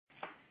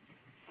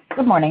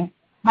Good morning.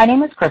 My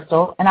name is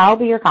Crystal, and I'll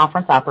be your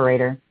conference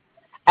operator.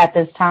 At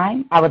this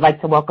time, I would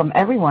like to welcome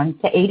everyone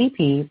to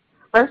ADP's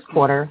first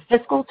quarter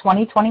fiscal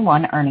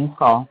 2021 earnings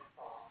call.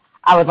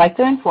 I would like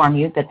to inform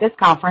you that this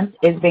conference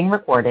is being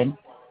recorded,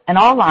 and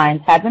all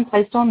lines have been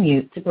placed on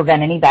mute to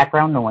prevent any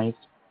background noise.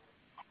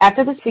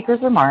 After the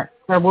speaker's remarks,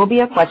 there will be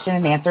a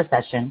question-and-answer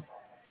session.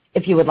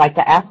 If you would like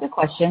to ask a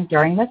question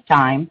during this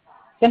time,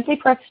 simply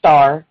press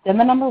star, then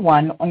the number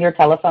 1 on your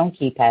telephone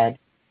keypad.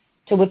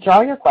 To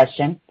withdraw your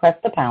question, press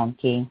the pound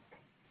key.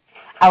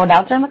 I will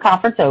now turn the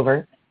conference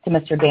over to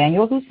Mr.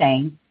 Danyal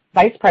Hussain,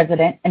 Vice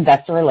President,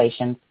 Investor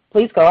Relations.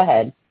 Please go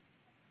ahead.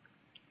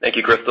 Thank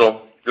you,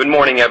 Crystal. Good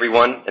morning,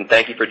 everyone, and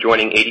thank you for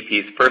joining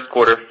ADP's first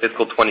quarter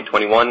fiscal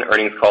 2021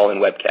 earnings call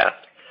and webcast.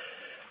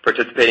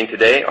 Participating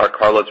today are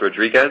Carlos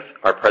Rodriguez,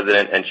 our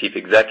President and Chief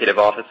Executive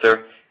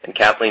Officer, and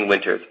Kathleen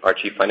Winters, our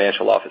Chief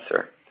Financial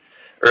Officer.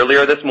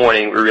 Earlier this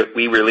morning,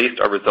 we released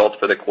our results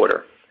for the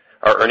quarter.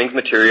 Our earnings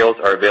materials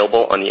are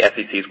available on the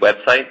SEC's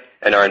website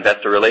and our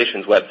investor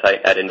relations website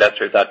at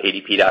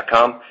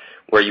investors.adp.com,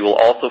 where you will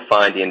also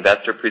find the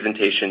investor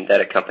presentation that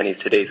accompanies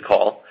today's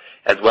call,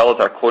 as well as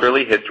our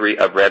quarterly history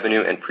of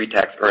revenue and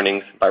pre-tax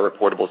earnings by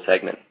reportable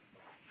segment.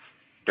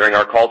 During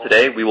our call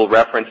today, we will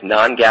reference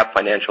non-GAAP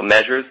financial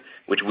measures,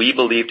 which we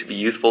believe to be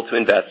useful to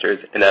investors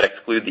and that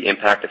exclude the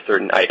impact of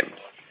certain items.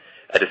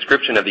 A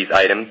description of these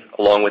items,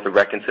 along with a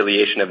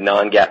reconciliation of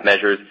non-GAAP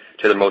measures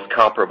to the most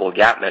comparable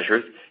GAAP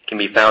measures, can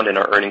be found in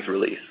our earnings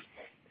release.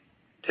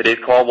 Today's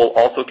call will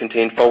also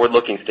contain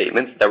forward-looking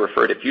statements that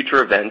refer to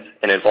future events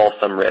and involve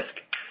some risk.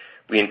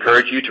 We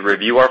encourage you to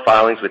review our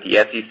filings with the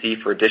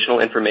SEC for additional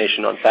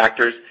information on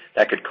factors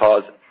that could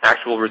cause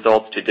actual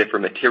results to differ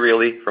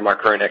materially from our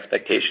current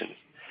expectations.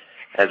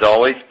 As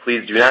always,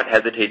 please do not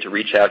hesitate to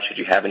reach out should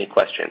you have any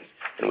questions.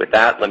 And with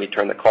that, let me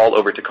turn the call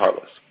over to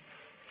Carlos.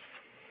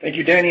 Thank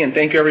you, Danny, and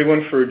thank you,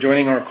 everyone, for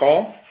joining our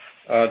call.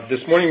 This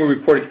morning we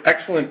reported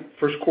excellent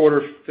first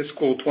quarter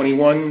fiscal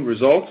 21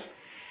 results,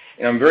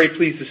 and I'm very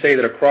pleased to say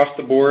that across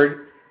the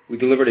board we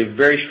delivered a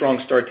very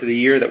strong start to the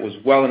year that was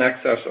well in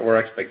excess of our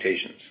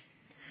expectations.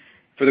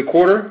 For the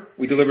quarter,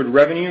 we delivered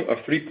revenue of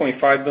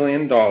 $3.5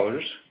 billion,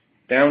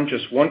 down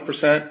just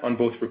 1% on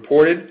both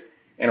reported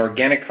and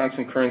organic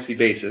constant currency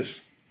basis,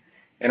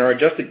 and our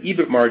adjusted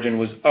EBIT margin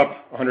was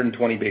up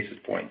 120 basis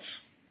points.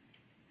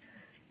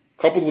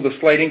 Coupled with a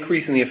slight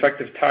increase in the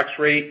effective tax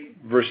rate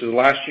versus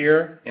last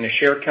year and a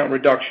share count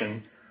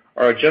reduction,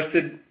 our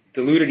adjusted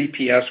diluted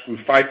EPS grew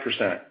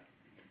 5%,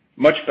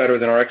 much better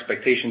than our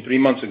expectation 3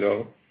 months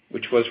ago,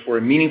 which was for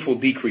a meaningful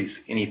decrease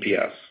in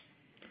EPS.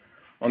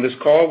 On this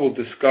call, we'll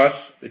discuss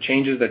the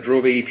changes that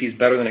drove ADP's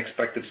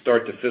better-than-expected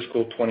start to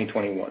fiscal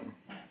 2021.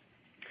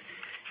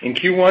 In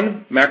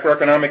Q1,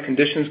 macroeconomic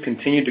conditions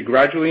continued to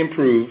gradually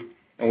improve,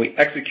 and we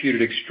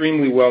executed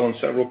extremely well in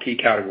several key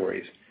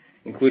categories,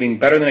 including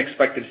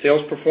better-than-expected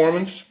sales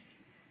performance,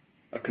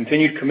 a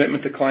continued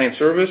commitment to client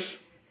service,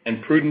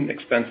 and prudent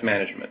expense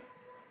management.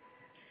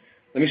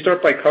 Let me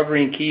start by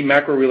covering key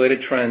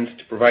macro-related trends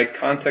to provide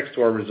context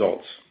to our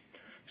results,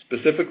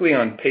 specifically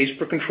on pays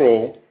per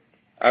control,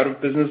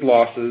 out-of-business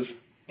losses,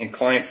 and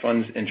client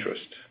funds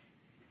interest.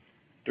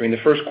 During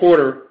the first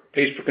quarter,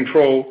 pays per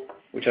control,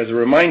 which as a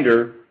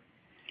reminder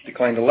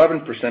declined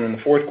 11% in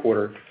the fourth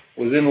quarter,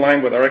 was in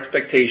line with our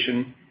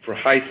expectation for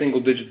high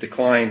single-digit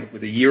decline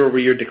with a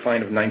year-over-year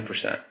decline of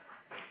 9%.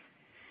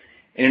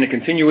 And in a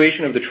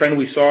continuation of the trend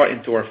we saw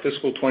into our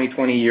fiscal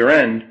 2020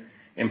 year-end,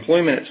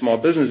 employment at small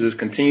businesses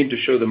continued to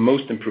show the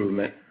most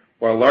improvement,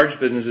 while large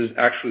businesses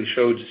actually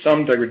showed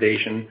some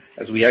degradation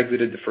as we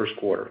exited the first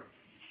quarter.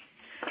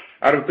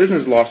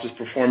 Out-of-business losses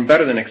performed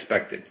better than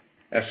expected,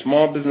 as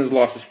small business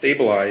losses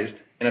stabilized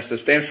and a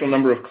substantial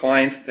number of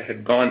clients that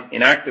had gone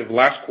inactive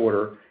last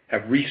quarter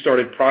have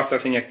restarted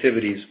processing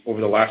activities over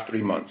the last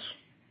 3 months.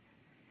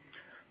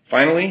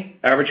 Finally,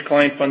 average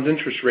client funds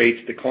interest rates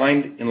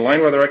declined in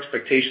line with our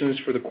expectations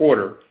for the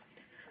quarter,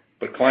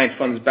 but client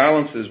funds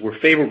balances were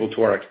favorable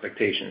to our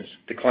expectations,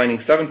 declining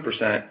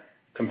 7%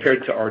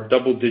 compared to our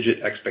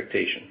double-digit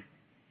expectation.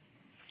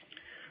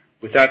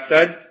 With that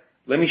said,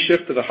 let me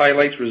shift to the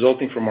highlights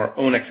resulting from our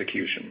own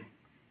execution.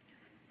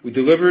 We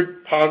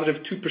delivered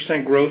positive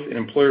 2% growth in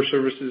Employer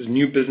Services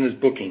new business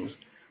bookings,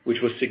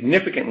 which was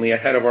significantly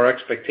ahead of our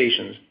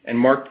expectations and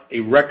marked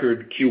a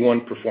record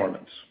Q1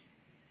 performance.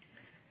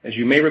 As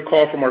you may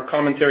recall from our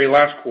commentary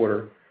last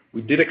quarter,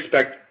 we did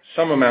expect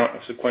some amount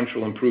of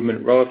sequential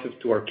improvement relative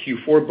to our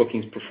Q4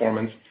 bookings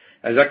performance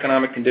as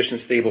economic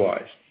conditions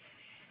stabilized.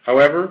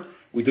 However,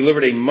 we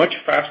delivered a much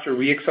faster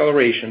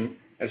re-acceleration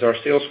as our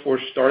sales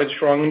force started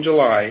strong in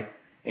July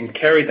and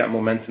carried that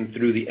momentum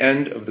through the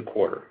end of the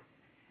quarter.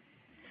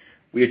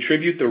 We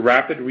attribute the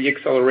rapid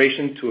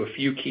re-acceleration to a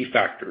few key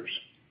factors.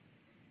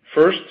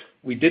 First,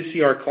 we did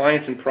see our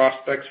clients and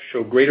prospects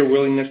show greater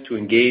willingness to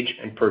engage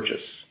and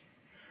purchase.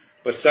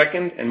 But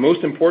second, and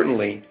most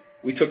importantly,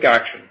 we took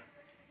action.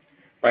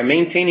 By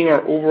maintaining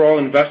our overall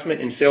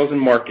investment in sales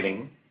and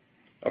marketing,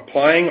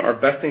 applying our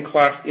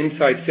best-in-class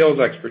inside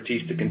sales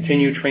expertise to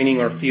continue training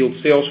our field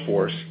sales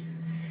force,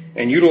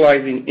 and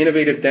utilizing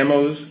innovative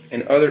demos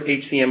and other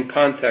HCM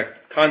content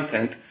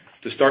content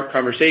to start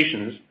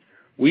conversations,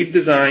 we've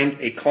designed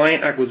a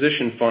client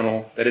acquisition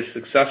funnel that is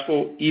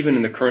successful even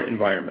in the current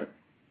environment.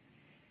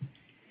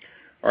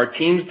 Our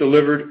teams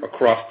delivered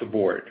across the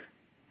board.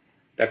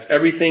 That's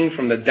everything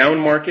from the down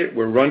market,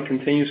 where RUN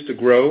continues to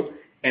grow,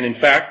 and in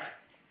fact,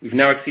 we've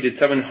now exceeded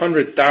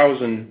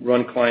 700,000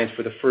 RUN clients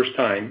for the first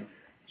time,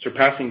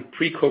 surpassing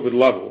pre-COVID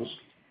levels,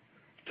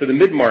 to the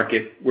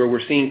mid-market, where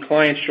we're seeing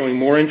clients showing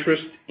more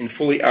interest in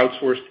fully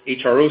outsourced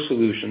HRO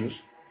solutions,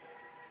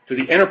 to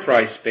the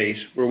enterprise space,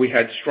 where we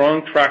had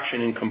strong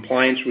traction in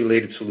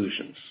compliance-related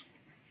solutions.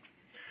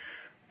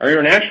 Our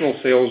international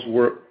sales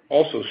were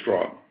also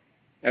strong,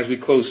 as we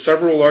closed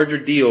several larger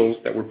deals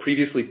that were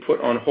previously put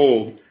on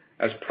hold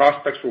as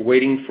prospects were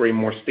waiting for a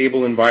more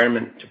stable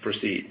environment to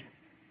proceed.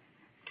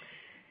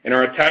 And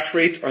our attach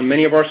rates on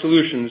many of our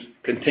solutions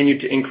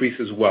continued to increase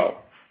as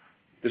well.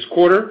 This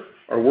quarter,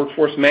 our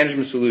workforce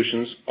management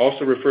solutions,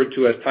 also referred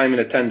to as time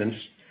and attendance,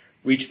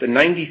 reached the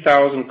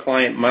 90,000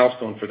 client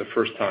milestone for the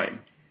first time,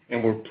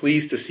 and we're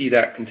pleased to see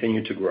that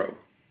continue to grow.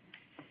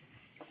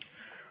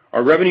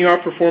 Our revenue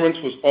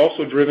outperformance was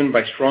also driven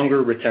by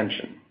stronger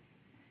retention.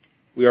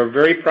 We are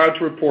very proud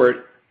to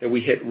report that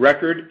we hit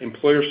record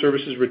employer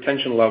services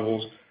retention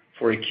levels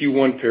for a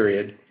Q1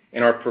 period,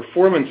 and our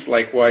performance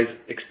likewise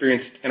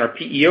experienced, and our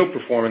PEO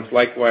performance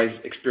likewise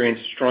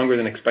experienced stronger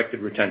than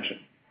expected retention.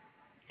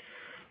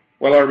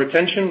 While our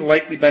retention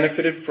likely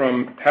benefited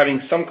from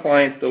having some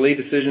clients delay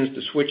decisions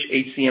to switch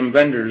HCM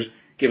vendors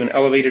given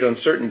elevated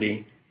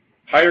uncertainty,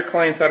 higher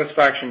client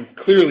satisfaction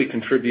clearly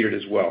contributed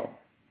as well.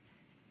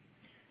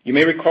 You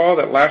may recall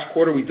that last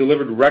quarter we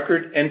delivered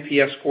record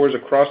NPS scores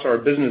across our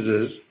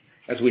businesses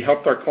as we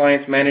helped our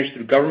clients manage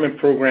through government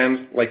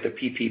programs like the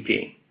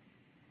PPP.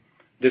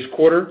 This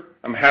quarter,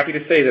 I'm happy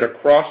to say that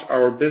across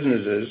our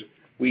businesses,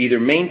 we either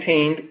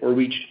maintained or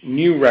reached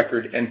new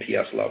record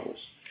NPS levels.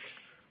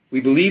 We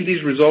believe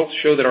these results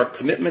show that our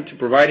commitment to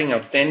providing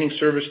outstanding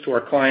service to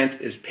our clients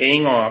is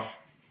paying off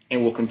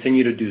and will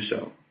continue to do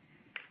so.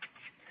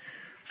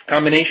 A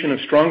combination of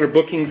stronger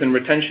bookings and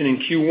retention in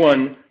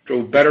Q1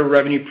 drove better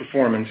revenue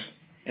performance,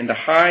 and the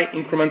high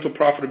incremental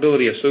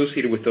profitability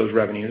associated with those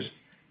revenues,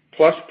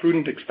 plus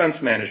prudent expense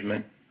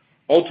management,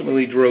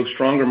 ultimately drove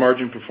stronger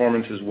margin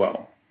performance as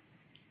well.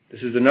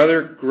 This is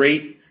another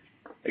great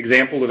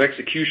example of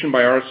execution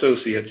by our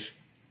associates,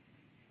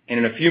 and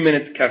in a few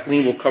minutes,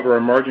 Kathleen will cover our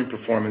margin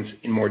performance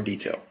in more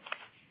detail.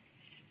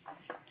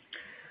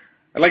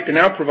 I'd like to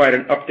now provide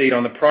an update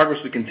on the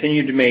progress we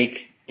continue to make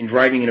in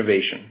driving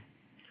innovation.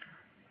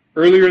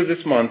 Earlier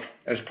this month,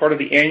 as part of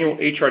the annual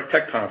HR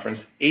Tech Conference,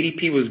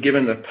 ADP was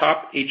given the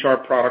Top HR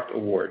Product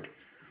Award.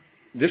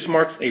 This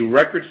marks a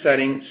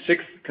record-setting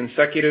 6th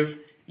consecutive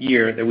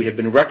year that we have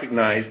been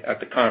recognized at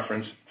the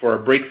conference for our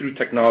breakthrough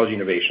technology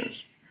innovations,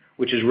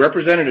 which is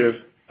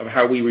representative of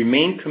how we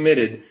remain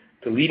committed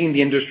to leading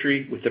the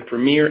industry with the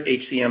premier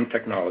HCM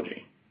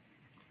technology.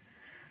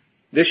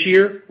 This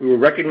year, we were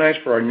recognized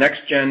for our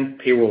next-gen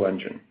payroll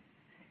engine,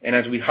 and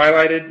as we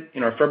highlighted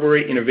in our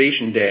February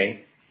Innovation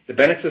Day, the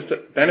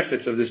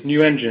benefits of this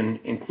new engine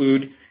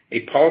include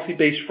a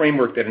policy-based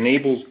framework that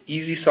enables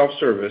easy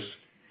self-service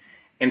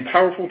and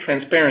powerful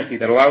transparency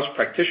that allows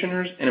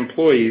practitioners and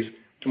employees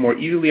to more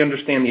easily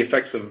understand the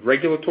effects of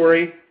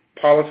regulatory,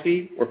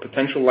 policy, or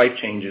potential life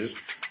changes,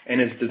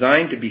 and is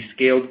designed to be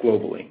scaled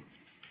globally.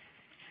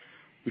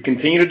 We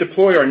continue to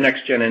deploy our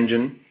next-gen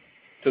engine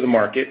to the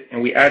market,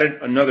 and we added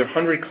another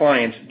 100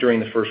 clients during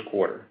the first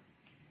quarter.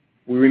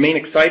 We remain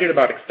excited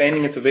about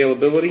expanding its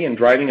availability and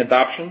driving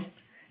adoption,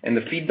 and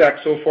the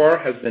feedback so far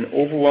has been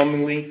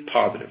overwhelmingly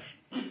positive.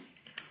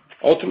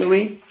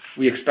 Ultimately,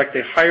 we expect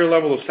a higher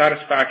level of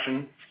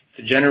satisfaction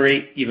to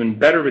generate even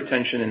better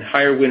retention and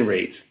higher win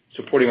rates,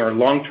 supporting our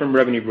long-term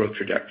revenue growth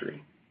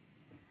trajectory.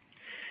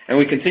 And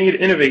we continue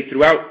to innovate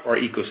throughout our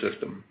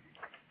ecosystem.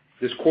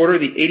 This quarter,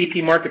 the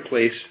ADP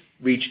Marketplace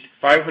reached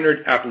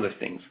 500 app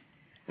listings,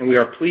 and we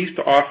are pleased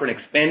to offer an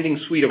expanding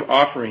suite of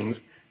offerings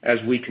as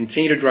we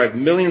continue to drive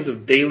millions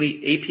of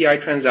daily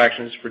API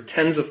transactions for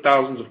tens of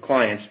thousands of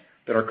clients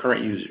that are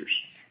current users.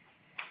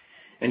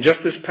 And just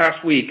this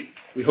past week,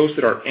 we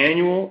hosted our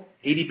annual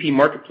ADP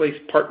Marketplace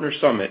Partner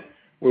Summit,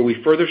 where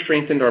we further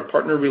strengthened our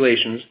partner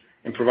relations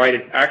and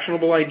provided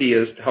actionable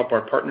ideas to help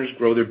our partners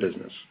grow their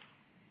business.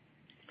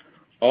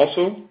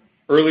 Also,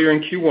 earlier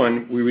in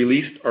Q1, we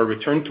released our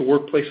Return to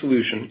Workplace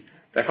solution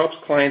that helps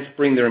clients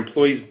bring their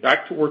employees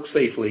back to work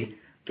safely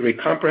through a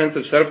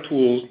comprehensive set of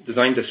tools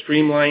designed to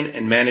streamline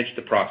and manage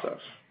the process.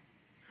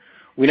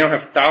 We now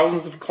have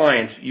thousands of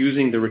clients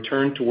using the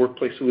Return to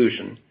Workplace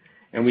solution,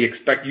 and we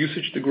expect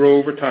usage to grow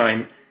over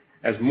time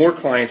as more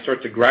clients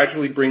start to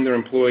gradually bring their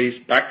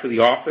employees back to the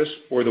office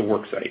or the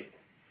worksite.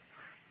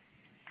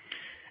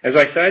 As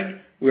I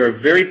said, we are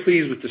very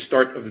pleased with the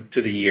start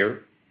to the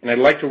year, and I'd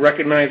like to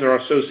recognize our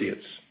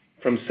associates,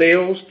 from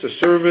sales to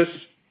service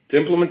to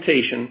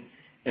implementation,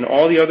 and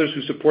all the others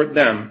who support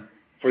them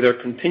for their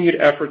continued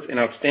efforts and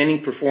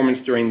outstanding performance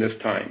during this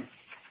time.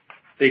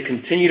 They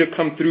continue to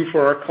come through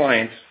for our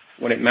clients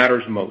when it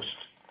matters most.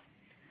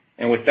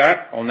 And with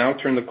that, I'll now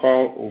turn the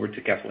call over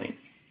to Kathleen.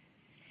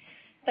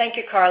 Thank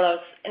you, Carlos,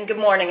 and good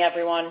morning,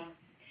 everyone.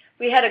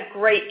 We had a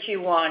great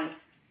Q1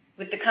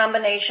 with the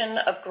combination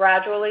of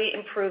gradually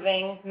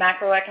improving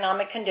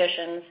macroeconomic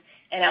conditions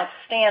and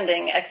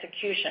outstanding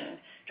execution,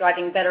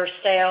 driving better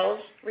sales,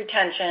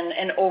 retention,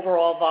 and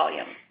overall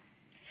volume.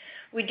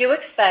 We do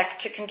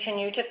expect to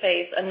continue to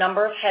face a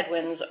number of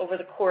headwinds over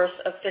the course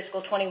of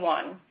fiscal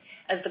 21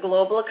 as the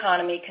global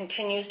economy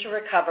continues to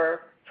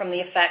recover from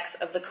the effects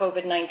of the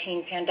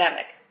COVID-19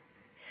 pandemic.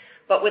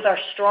 But with our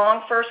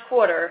strong first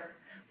quarter,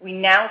 we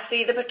now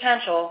see the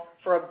potential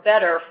for a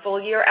better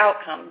full-year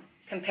outcome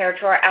compared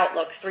to our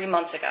outlook 3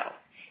 months ago,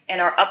 and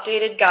our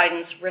updated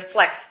guidance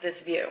reflects this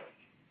view.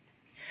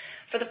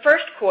 For the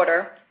first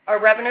quarter, our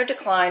revenue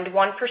declined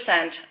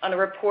 1% on a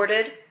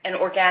reported and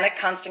organic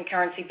constant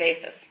currency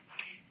basis.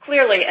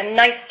 Clearly a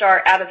nice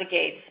start out of the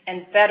gates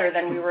and better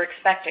than we were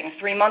expecting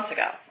 3 months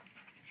ago.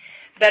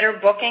 Better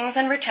bookings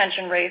and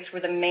retention rates were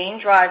the main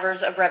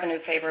drivers of revenue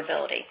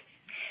favorability,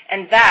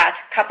 and that,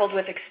 coupled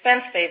with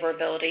expense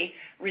favorability,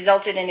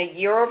 resulted in a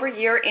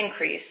year-over-year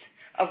increase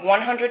of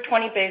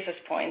 120 basis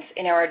points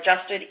in our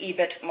adjusted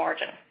EBIT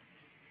margin.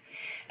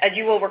 As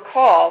you will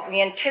recall,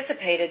 we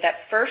anticipated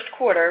that first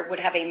quarter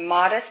would have a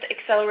modest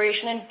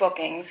acceleration in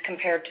bookings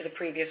compared to the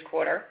previous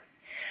quarter,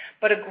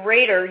 but a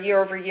greater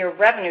year-over-year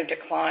revenue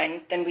decline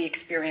than we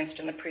experienced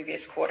in the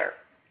previous quarter,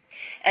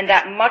 and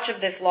that much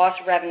of this lost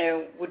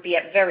revenue would be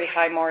at very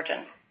high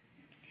margin.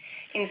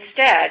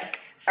 Instead,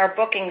 our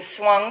bookings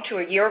swung to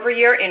a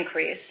year-over-year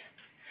increase,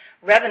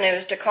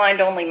 revenues declined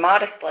only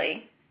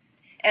modestly,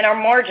 and our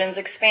margins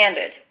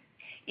expanded,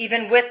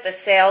 even with the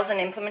sales and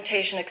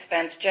implementation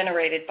expense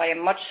generated by a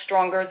much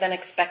stronger than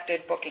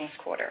expected bookings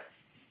quarter.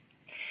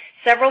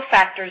 Several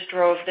factors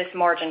drove this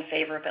margin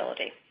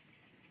favorability.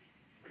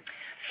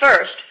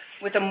 First,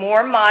 with a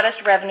more modest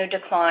revenue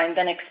decline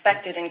than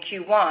expected in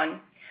Q1,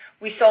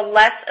 we saw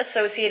less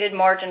associated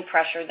margin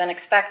pressure than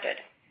expected.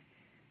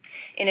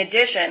 In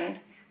addition,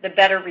 the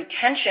better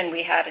retention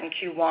we had in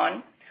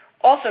Q1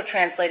 also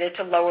translated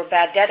to lower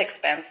bad debt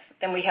expense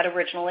than we had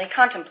originally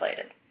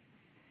contemplated.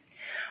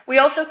 We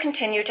also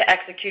continue to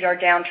execute our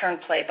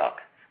downturn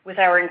playbook, with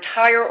our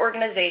entire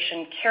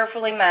organization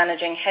carefully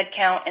managing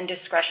headcount and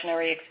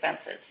discretionary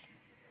expenses.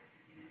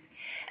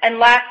 And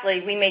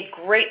lastly, we made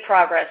great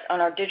progress on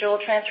our digital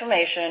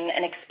transformation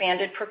and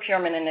expanded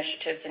procurement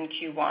initiatives in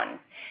Q1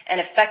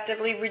 and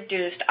effectively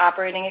reduced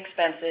operating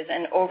expenses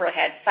and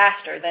overhead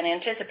faster than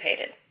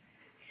anticipated.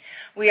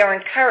 We are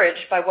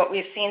encouraged by what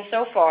we've seen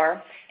so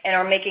far and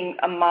are making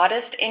a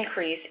modest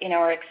increase in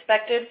our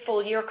expected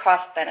full-year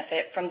cost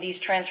benefit from these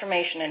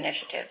transformation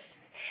initiatives,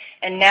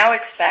 and now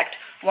expect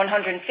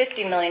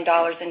 $150 million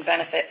in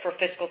benefit for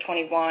fiscal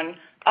 21,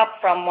 up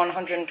from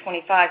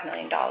 $125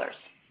 million.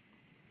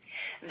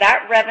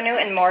 That revenue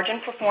and margin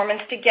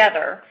performance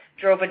together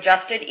drove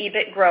adjusted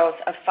EBIT growth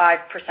of 5%.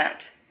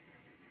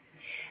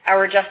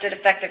 Our adjusted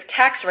effective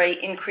tax rate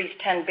increased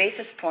 10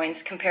 basis points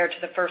compared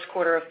to the first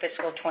quarter of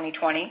fiscal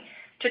 2020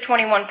 to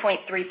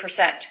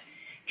 21.3%,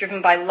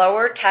 driven by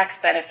lower tax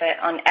benefit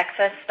on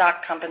excess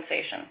stock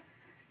compensation.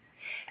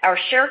 Our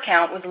share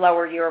count was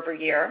lower year over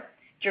year,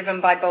 driven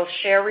by both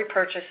share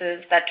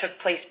repurchases that took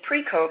place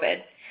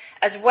pre-COVID,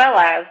 as well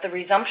as the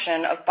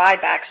resumption of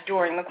buybacks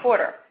during the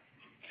quarter.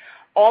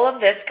 All of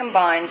this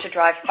combined to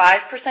drive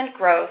 5%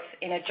 growth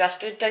in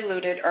adjusted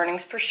diluted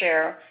earnings per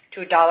share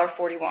to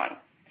 $1.41,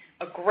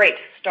 a great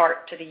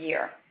start to the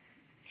year.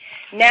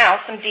 Now,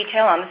 some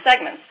detail on the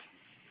segments.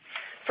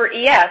 For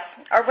ES,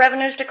 our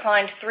revenues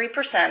declined 3%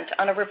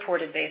 on a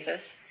reported basis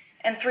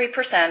and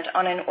 3%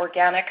 on an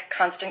organic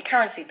constant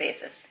currency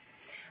basis,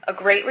 a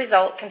great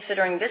result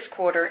considering this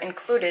quarter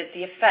included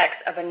the effects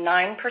of a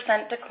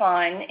 9%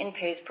 decline in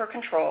pays per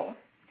control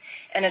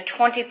and a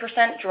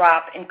 20%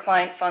 drop in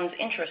client funds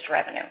interest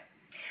revenue,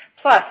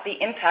 plus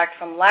the impact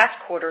from last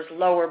quarter's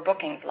lower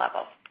bookings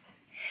level.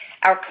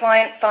 Our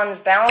client funds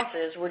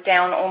balances were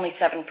down only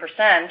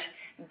 7%,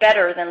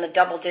 better than the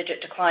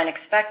double-digit decline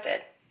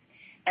expected,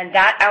 and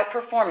that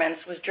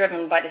outperformance was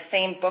driven by the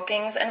same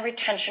bookings and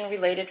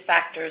retention-related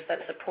factors that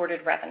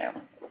supported revenue.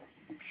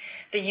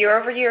 The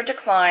year-over-year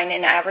decline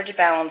in average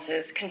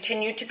balances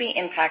continued to be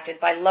impacted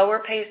by lower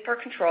pays per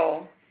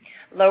control,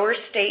 lower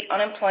state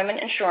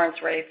unemployment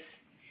insurance rates,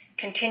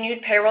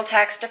 continued payroll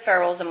tax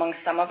deferrals among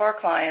some of our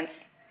clients,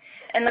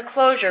 and the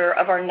closure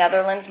of our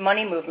Netherlands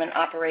money movement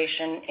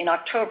operation in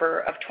October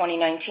of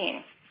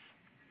 2019.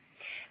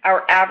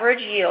 Our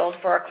average yield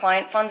for our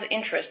client funds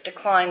interest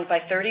declined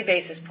by 30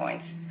 basis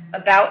points,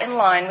 about in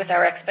line with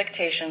our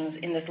expectations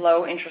in this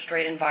low interest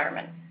rate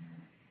environment.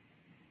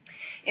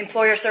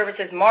 Employer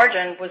Services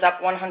margin was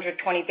up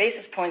 120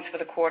 basis points for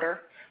the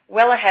quarter,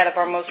 well ahead of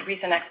our most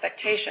recent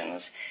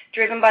expectations,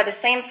 driven by the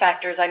same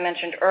factors I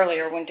mentioned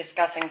earlier when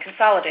discussing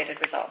consolidated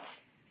results.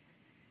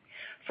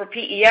 For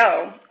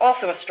PEO,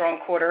 also a strong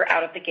quarter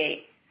out of the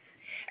gate.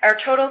 Our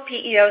total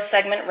PEO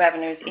segment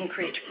revenues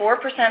increased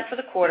 4% for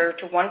the quarter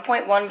to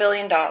 $1.1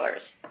 billion,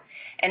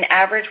 and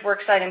average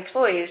worksite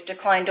employees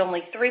declined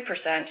only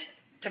 3%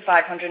 to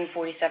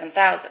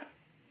 547,000.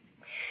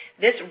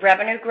 This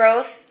revenue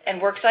growth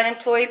and worksite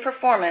employee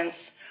performance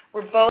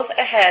were both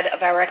ahead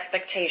of our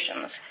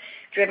expectations,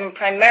 driven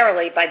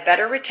primarily by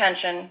better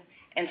retention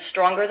and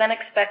stronger than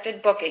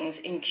expected bookings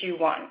in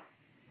Q1.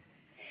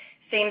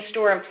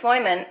 Same-store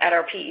employment at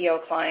our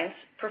PEO clients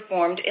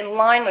performed in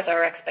line with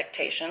our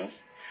expectations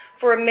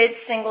for a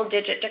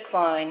mid-single-digit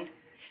decline,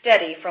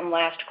 steady from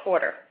last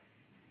quarter.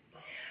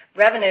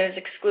 Revenues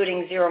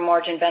excluding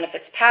zero-margin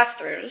benefits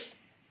pass-throughs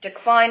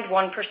declined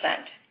 1%,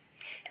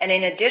 and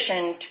in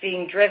addition to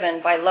being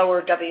driven by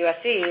lower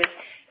WSEs,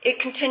 it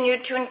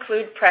continued to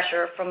include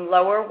pressure from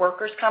lower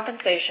workers'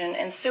 compensation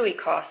and SUI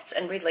costs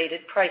and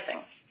related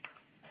pricing.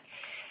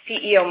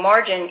 PEO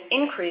margin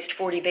increased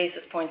 40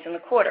 basis points in the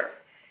quarter.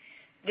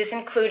 This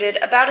included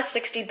about a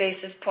 60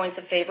 basis points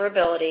of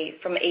favorability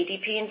from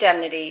ADP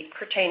Indemnity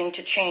pertaining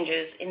to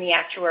changes in the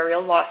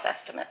actuarial loss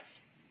estimates.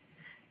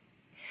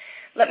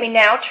 Let me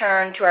now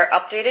turn to our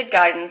updated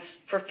guidance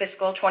for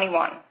fiscal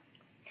 21.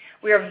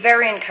 We are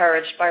very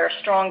encouraged by our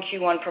strong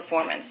Q1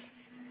 performance.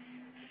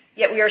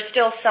 Yet we are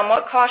still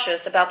somewhat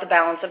cautious about the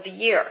balance of the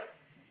year.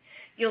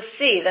 You'll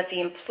see that the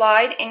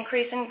implied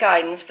increase in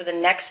guidance for the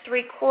next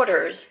 3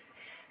 quarters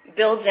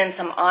builds in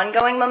some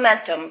ongoing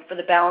momentum for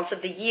the balance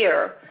of the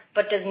year,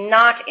 but does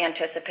not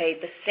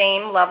anticipate the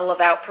same level of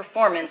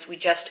outperformance we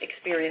just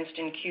experienced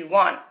in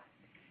Q1.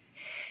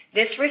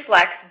 This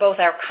reflects both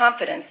our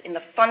confidence in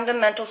the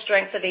fundamental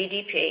strengths of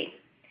ADP,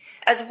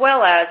 as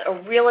well as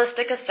a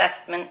realistic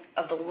assessment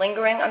of the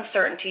lingering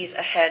uncertainties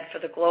ahead for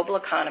the global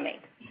economy,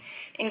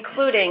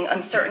 including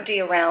uncertainty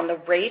around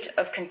the rate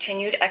of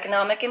continued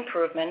economic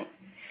improvement,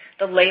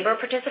 the labor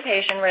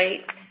participation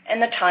rate,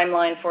 and the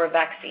timeline for a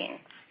vaccine.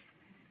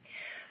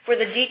 For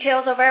the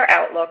details of our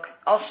outlook,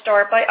 I'll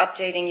start by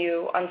updating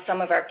you on some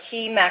of our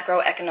key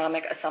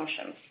macroeconomic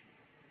assumptions.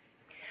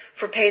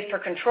 For pays per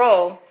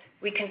control,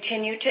 we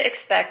continue to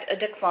expect a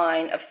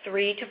decline of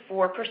 3 to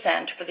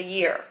 4% for the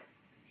year.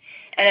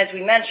 And as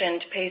we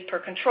mentioned, pays per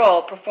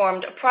control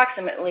performed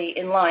approximately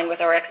in line with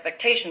our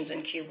expectations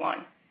in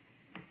Q1.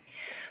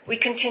 We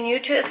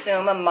continue to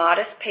assume a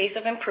modest pace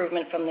of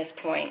improvement from this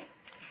point,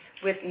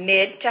 with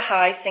mid to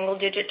high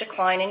single-digit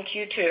decline in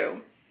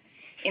Q2,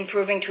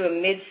 improving to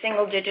a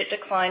mid-single-digit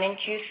decline in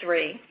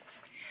Q3,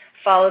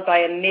 followed by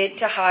a mid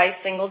to high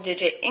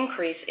single-digit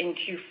increase in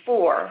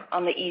Q4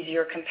 on the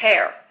easier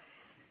compare.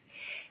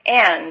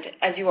 And,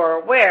 as you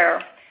are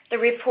aware, the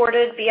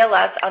reported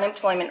BLS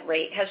unemployment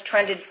rate has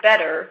trended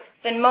better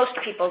than most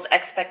people's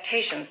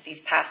expectations these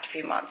past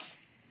few months.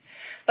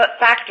 But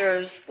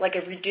factors like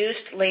a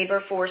reduced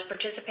labor force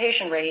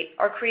participation rate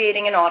are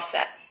creating an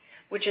offset,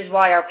 which is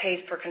why our pays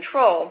per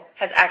control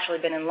has actually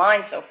been in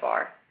line so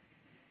far.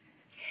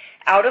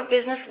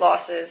 Out-of-business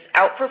losses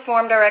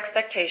outperformed our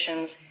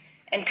expectations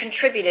and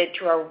contributed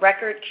to our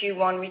record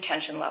Q1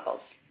 retention levels.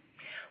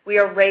 We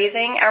are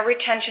raising our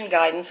retention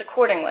guidance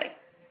accordingly.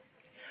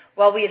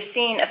 While we have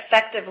seen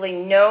effectively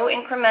no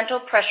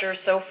incremental pressure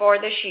so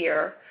far this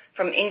year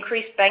from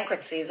increased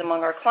bankruptcies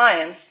among our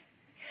clients,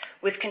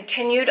 with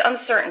continued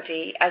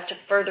uncertainty as to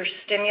further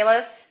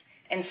stimulus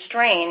and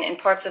strain in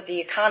parts of the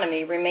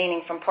economy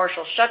remaining from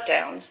partial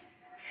shutdowns,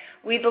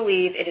 we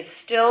believe it is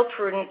still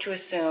prudent to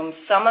assume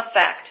some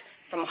effect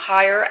from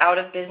higher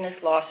out-of-business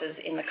losses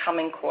in the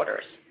coming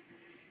quarters.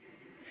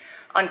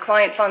 On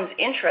client funds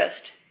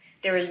interest,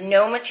 there is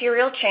no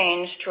material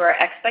change to our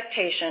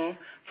expectation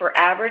for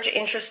average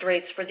interest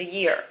rates for the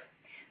year,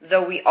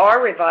 though we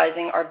are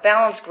revising our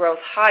balance growth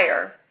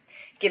higher,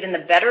 given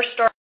the better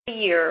start of the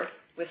year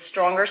with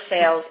stronger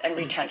sales and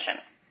retention.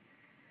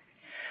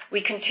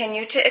 We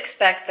continue to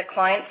expect the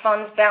client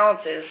funds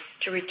balances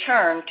to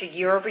return to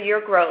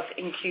year-over-year growth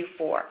in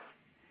Q4.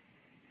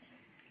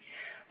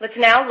 Let's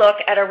now look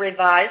at our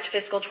revised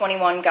fiscal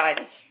 21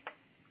 guidance.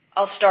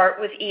 I'll start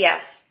with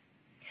ES.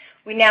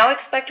 We now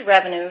expect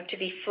revenue to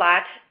be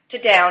flat to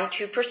down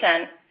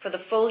 2% for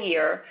the full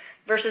year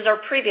versus our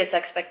previous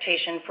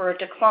expectation for a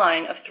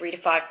decline of 3 to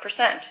 5%.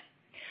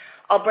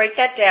 I'll break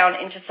that down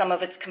into some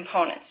of its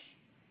components.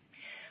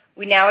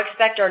 We now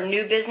expect our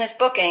new business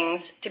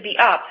bookings to be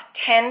up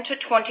 10 to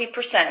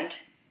 20%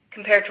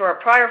 compared to our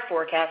prior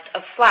forecast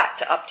of flat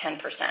to up 10%.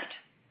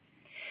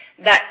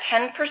 That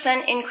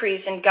 10%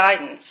 increase in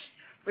guidance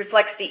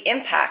reflects the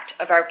impact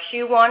of our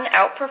Q1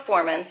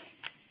 outperformance,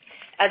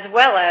 as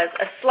well as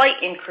a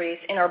slight increase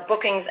in our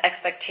bookings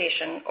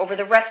expectation over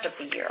the rest of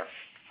the year.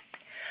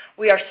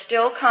 We are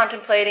still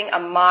contemplating a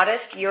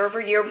modest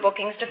year-over-year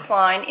bookings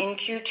decline in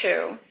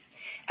Q2,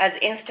 as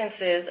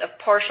instances of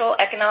partial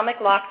economic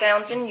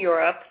lockdowns in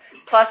Europe,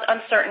 plus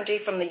uncertainty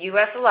from the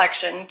U.S.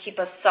 election, keep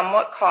us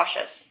somewhat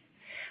cautious.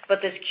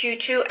 But this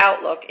Q2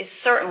 outlook is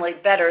certainly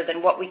better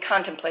than what we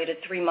contemplated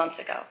 3 months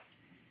ago.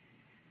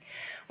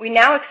 We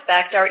now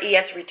expect our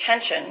ES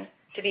retention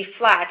to be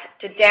flat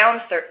to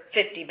down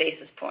 50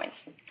 basis points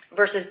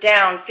versus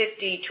down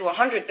 50 to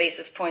 100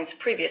 basis points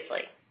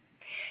previously,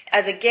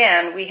 as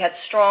again, we had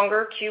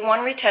stronger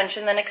Q1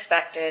 retention than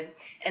expected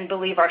and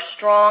believe our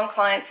strong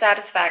client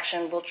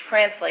satisfaction will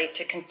translate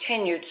to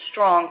continued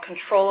strong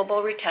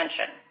controllable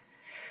retention,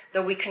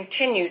 though we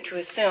continue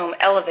to assume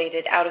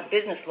elevated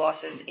out-of-business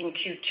losses in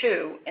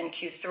Q2 and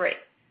Q3.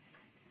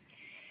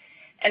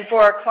 And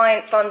for our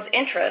client funds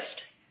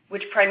interest,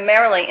 which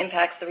primarily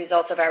impacts the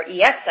results of our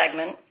ES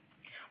segment,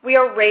 we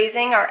are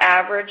raising our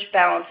average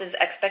balances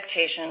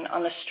expectation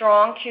on the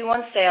strong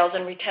Q1 sales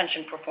and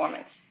retention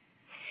performance,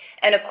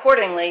 and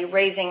accordingly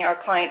raising our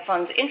client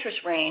funds interest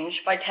range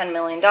by $10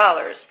 million,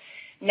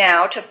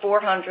 now to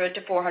 $400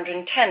 to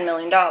 $410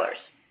 million.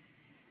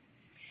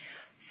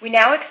 We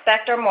now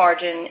expect our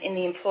margin in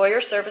the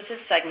Employer Services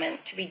segment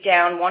to be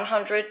down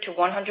 100 to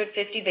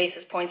 150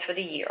 basis points for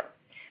the year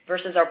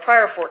versus our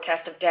prior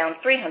forecast of down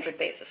 300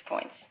 basis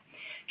points,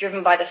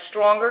 driven by the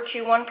stronger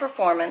Q1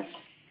 performance,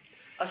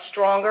 a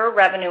stronger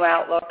revenue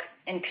outlook,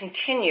 and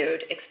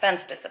continued expense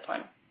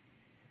discipline.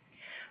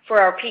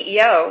 For our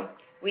PEO,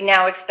 we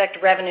now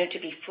expect revenue to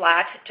be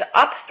flat to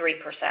up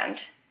 3%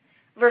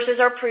 versus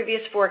our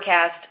previous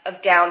forecast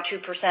of down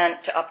 2%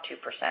 to up 2%.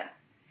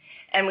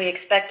 And we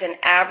expect an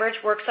average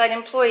worksite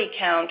employee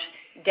count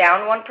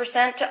down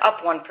 1% to up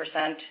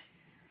 1%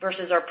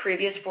 versus our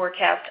previous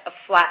forecast of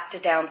flat to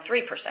down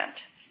 3%.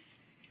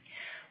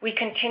 We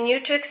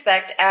continue to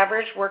expect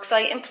average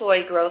worksite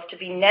employee growth to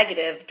be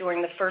negative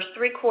during the first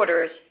 3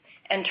 quarters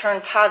and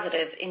turn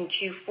positive in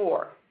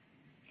Q4.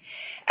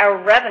 Our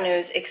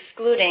revenues,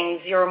 excluding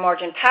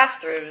zero-margin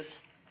pass-throughs,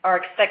 are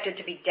expected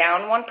to be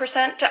down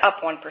 1% to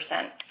up 1%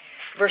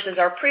 versus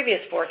our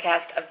previous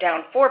forecast of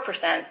down 4%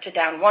 to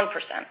down 1%.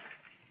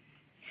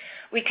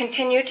 We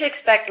continue to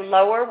expect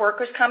lower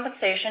workers'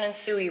 compensation and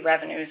SUI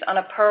revenues on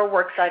a per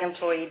worksite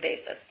employee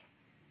basis.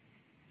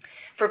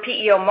 For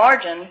PEO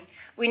margin,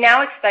 we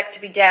now expect to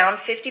be down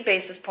 50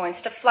 basis points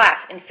to flat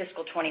in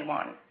fiscal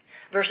 21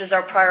 versus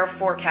our prior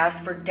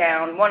forecast for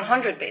down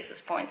 100 basis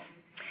points.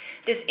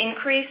 This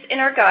increase in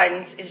our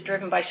guidance is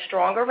driven by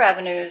stronger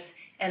revenues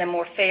and a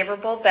more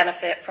favorable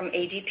benefit from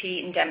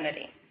ADP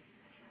Indemnity.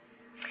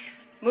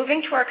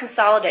 Moving to our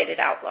consolidated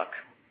outlook,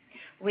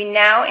 we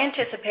now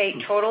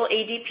anticipate total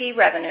ADP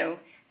revenue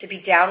to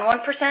be down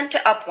 1%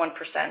 to up 1%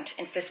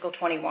 in fiscal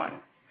 21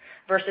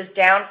 versus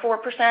down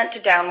 4%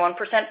 to down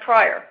 1%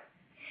 prior.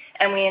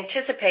 And we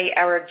anticipate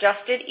our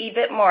adjusted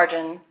EBIT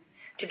margin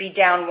to be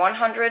down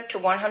 100 to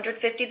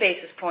 150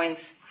 basis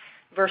points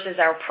versus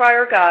our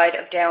prior guide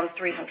of down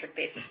 300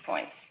 basis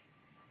points.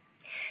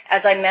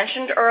 As I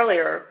mentioned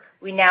earlier,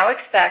 we now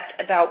expect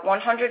about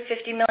 $150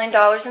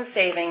 million in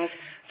savings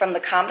from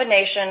the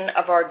combination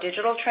of our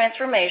digital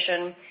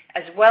transformation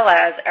as well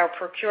as our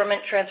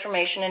procurement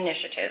transformation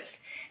initiatives,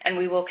 and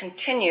we will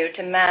continue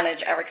to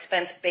manage our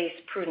expense base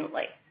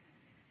prudently.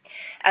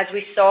 As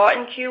we saw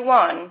in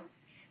Q1,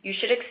 you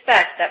should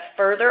expect that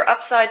further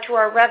upside to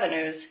our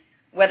revenues,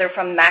 whether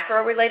from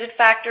macro-related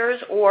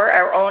factors or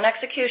our own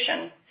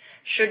execution,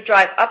 should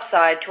drive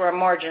upside to our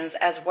margins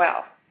as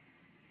well.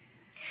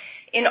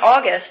 In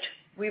August,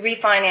 we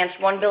refinanced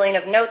 $1 billion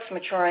of notes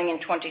maturing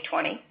in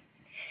 2020,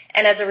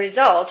 and as a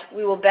result,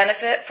 we will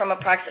benefit from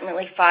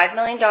approximately $5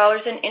 million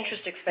in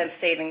interest expense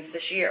savings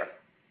this year.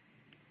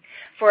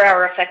 For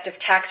our effective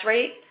tax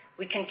rate,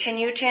 we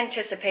continue to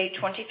anticipate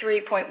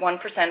 23.1%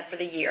 for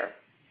the year.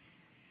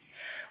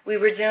 We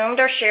resumed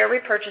our share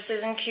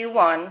repurchases in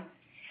Q1,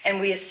 and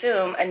we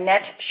assume a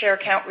net share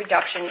count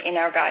reduction in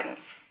our guidance.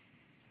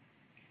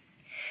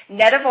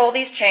 Net of all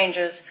these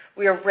changes,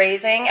 we are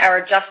raising our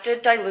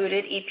adjusted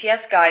diluted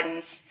EPS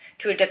guidance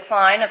to a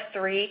decline of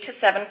 3% to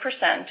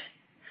 7%,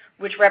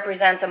 which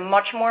represents a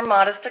much more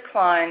modest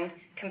decline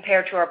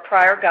compared to our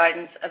prior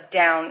guidance of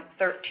down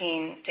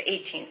 13% to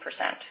 18%.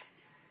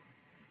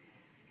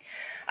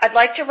 I'd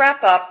like to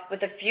wrap up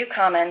with a few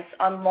comments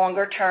on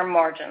longer-term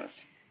margins.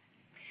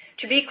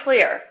 To be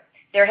clear,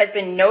 there has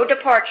been no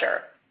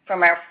departure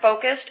from our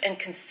focused and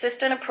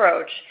consistent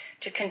approach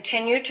to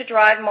continue to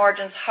drive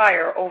margins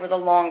higher over the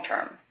long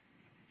term.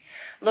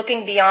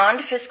 Looking beyond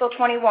fiscal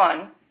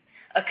 21,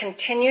 a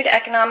continued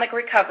economic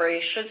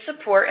recovery should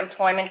support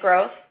employment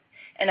growth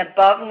and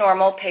above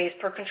normal pays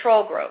per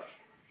control growth,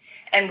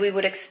 and we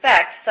would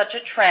expect such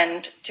a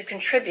trend to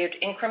contribute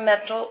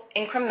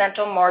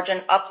incremental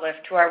margin uplift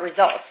to our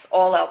results,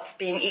 all else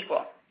being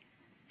equal.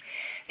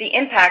 The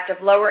impact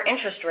of lower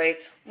interest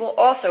rates will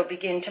also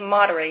begin to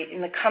moderate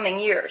in the coming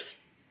years.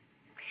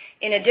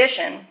 In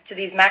addition to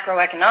these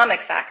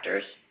macroeconomic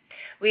factors,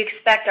 we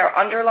expect our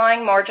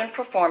underlying margin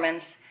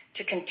performance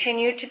to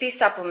continue to be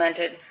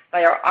supplemented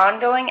by our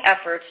ongoing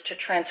efforts to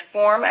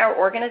transform our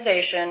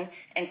organization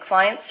and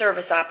client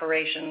service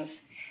operations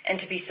and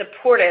to be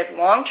supported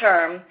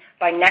long-term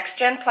by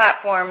next-gen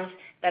platforms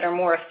that are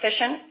more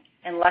efficient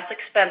and less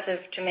expensive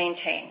to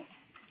maintain.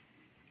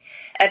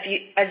 As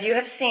you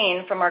have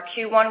seen from our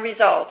Q1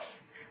 results,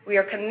 we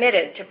are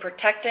committed to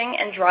protecting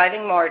and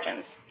driving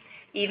margins,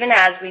 even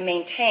as we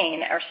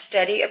maintain our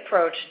steady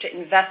approach to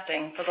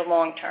investing for the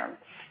long term.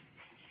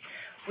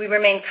 We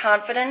remain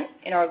confident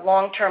in our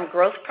long-term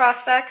growth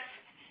prospects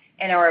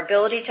and our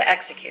ability to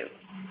execute,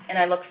 and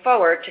I look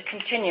forward to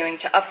continuing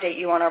to update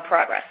you on our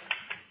progress.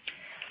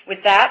 With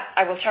that,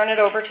 I will turn it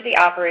over to the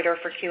operator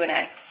for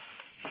Q&A.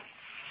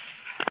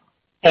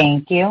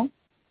 Thank you.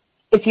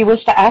 If you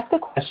wish to ask a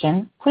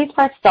question, please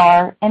press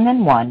star and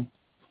then 1.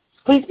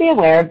 Please be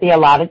aware of the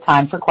allotted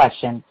time for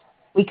questions.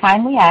 we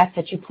kindly ask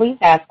that you please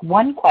ask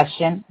one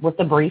question with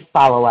a brief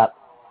follow-up.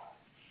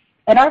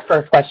 And our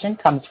first question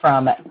comes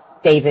from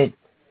David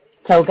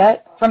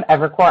Togut from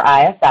Evercore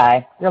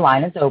ISI. Your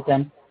line is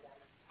open.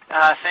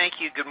 Thank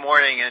you. Good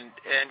morning, and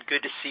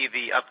good to see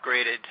the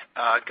upgraded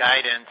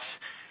guidance.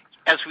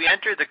 As we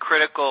enter the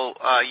critical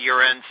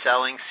year-end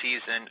selling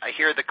season, I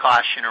hear the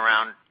caution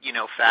around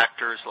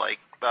factors like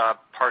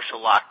partial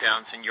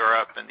lockdowns in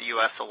Europe and the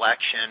U.S.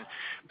 election.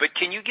 But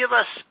can you give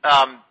us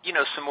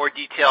some more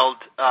detailed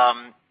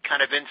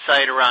kind of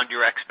insight around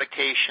your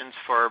expectations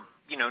for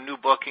new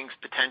bookings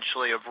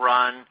potentially of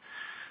RUN,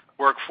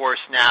 Workforce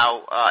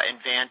Now, and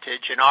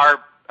Vantage? In our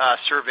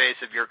surveys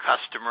of your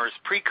customers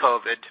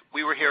pre-COVID,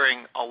 we were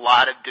hearing a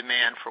lot of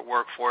demand for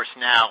Workforce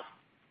Now,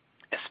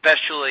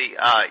 especially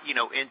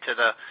into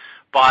the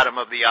bottom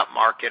of the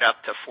upmarket,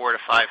 up to 4,000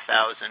 to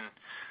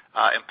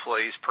 5,000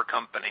 employees per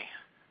company.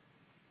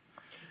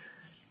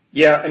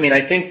 Yeah,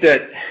 I think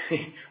that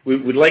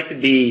we'd like to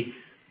be,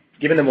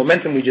 given the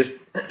momentum we just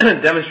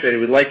demonstrated,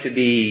 we'd like to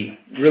be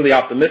really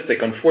optimistic.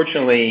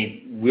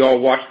 Unfortunately, we all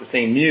watch the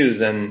same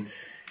news, and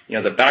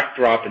the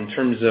backdrop in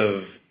terms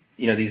of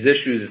these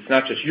issues, it's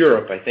not just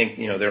Europe. I think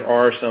there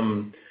are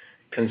some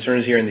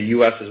concerns here in the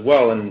U.S. as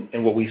well,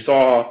 and what we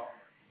saw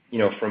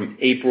from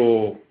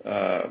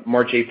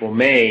March, April,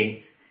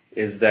 May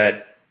is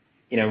that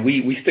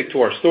we stick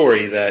to our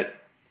story that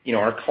if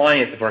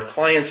our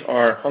clients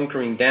are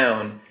hunkering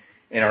down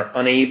and are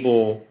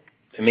unable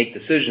to make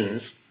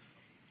decisions,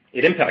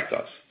 it impacts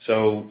us.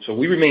 So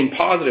we remain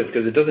positive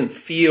because it doesn't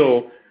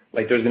feel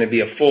like there's going to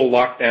be a full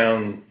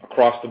lockdown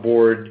across the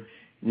board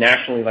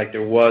nationally like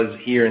there was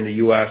here in the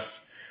U.S.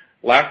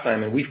 last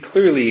time, and we've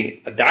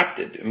clearly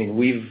adapted.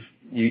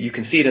 You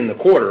can see it in the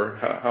quarter,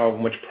 how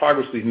much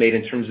progress we've made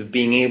in terms of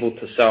being able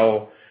to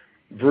sell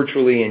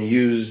virtually and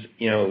use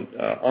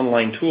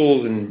online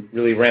tools and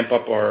really ramp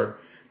up our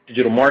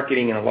digital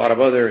marketing and a lot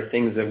of other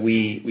things that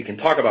we can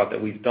talk about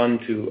that we've done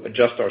to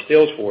adjust our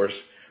sales force.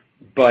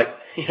 But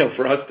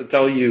for us to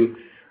tell you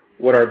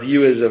what our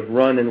view is of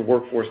RUN and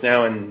Workforce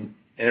Now and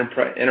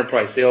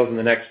enterprise sales in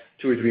the next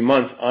 2 or 3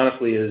 months,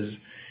 honestly, is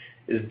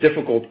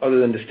difficult other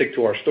than to stick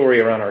to our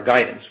story around our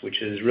guidance,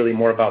 which is really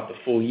more about the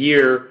full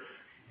year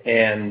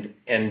and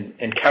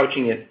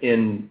couching it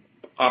in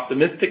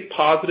optimistic,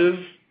 positive,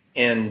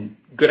 and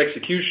good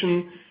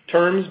execution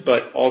terms,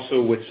 but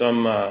also with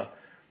some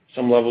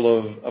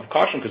level of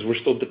caution because we're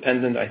still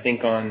dependent, I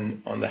think,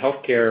 on the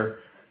healthcare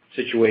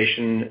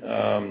situation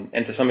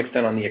and to some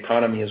extent on the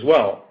economy as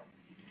well.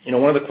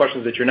 One of the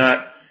questions that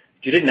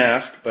you didn't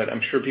ask, but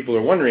I'm sure people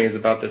are wondering, is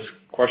about this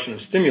question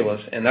of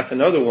stimulus, and that's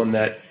another one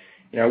that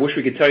I wish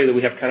we could tell you that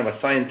we have kind of a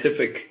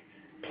scientific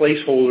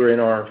placeholder in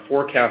our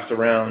forecast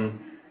around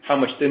how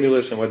much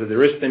stimulus and whether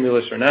there is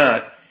stimulus or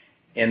not,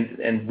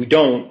 and we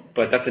don't,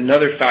 but that's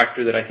another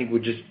factor that I think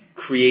would just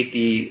create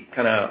the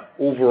kind of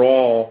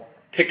overall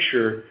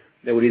picture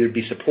that would either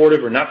be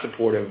supportive or not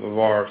supportive of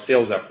our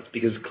sales efforts.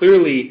 Because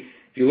clearly,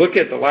 if you look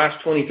at the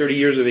last 20, 30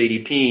 years of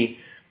ADP,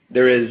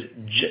 there is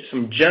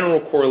some general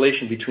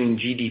correlation between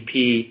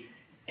GDP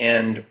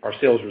and our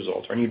sales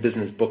results, our new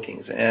business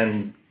bookings.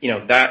 And,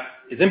 that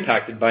is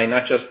impacted by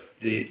not just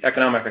the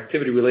economic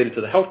activity related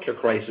to the healthcare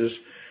crisis,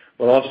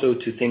 but also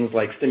to things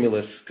like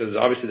stimulus, because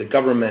obviously the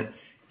government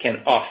can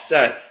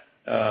offset,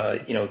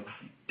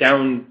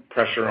 down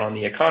pressure on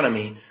the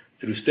economy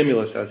through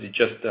stimulus as it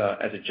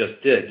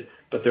just did.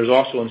 But there's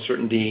also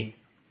uncertainty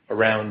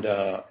around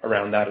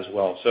that as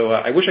well. So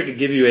I wish I could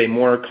give you a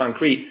more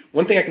concrete.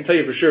 One thing I can tell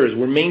you for sure is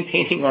we're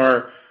maintaining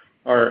our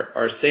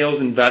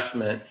sales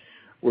investment,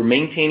 we're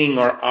maintaining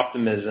our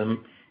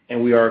optimism,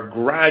 and we are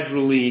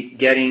gradually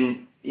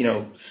getting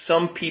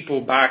some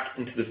people back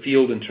into the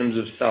field in terms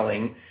of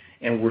selling,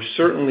 and we're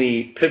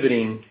certainly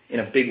pivoting in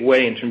a big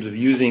way in terms of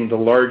using the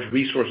large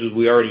resources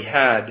we already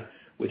had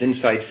with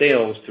inside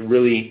sales to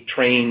really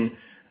train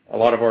a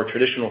lot of our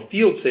traditional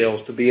field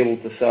sales to be able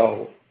to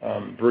sell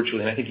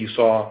virtually. And I think you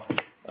saw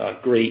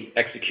great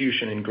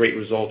execution and great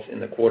results in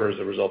the quarter as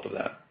a result of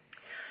that.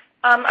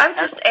 I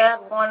would just add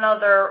one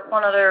other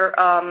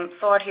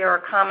thought here or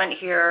comment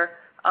here.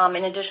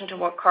 In addition to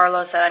what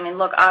Carlos said,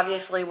 look,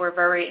 obviously we're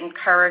very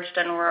encouraged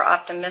and we're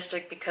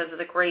optimistic because of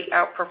the great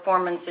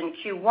outperformance in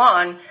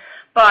Q1.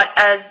 But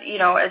as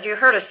you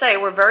heard us say,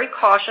 we're very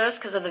cautious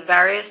because of the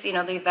various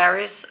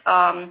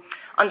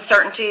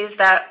uncertainties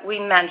that we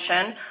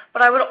mentioned.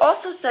 But I would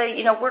also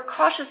say, we're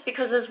cautious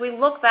because as we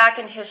look back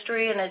in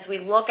history and as we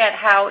look at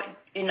how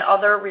in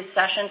other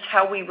recessions,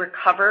 how we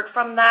recovered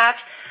from that,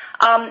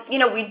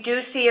 we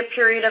do see a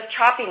period of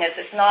choppiness.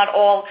 It's not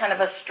all kind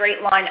of a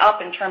straight line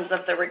up in terms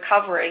of the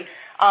recovery.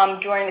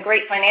 During the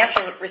great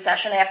financial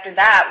recession, after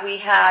that, we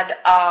had,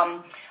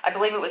 I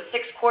believe it was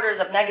 6 quarters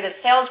of negative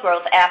sales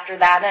growth after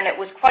that, and it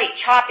was quite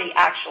choppy,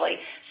 actually.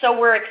 So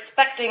we're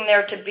expecting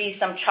there to be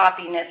some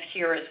choppiness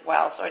here as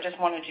well. So I just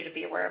wanted you to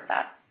be aware of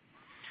that.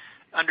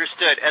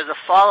 Understood. As a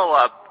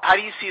follow-up, how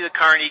do you see the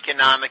current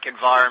economic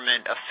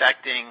environment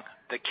affecting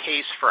the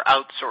case for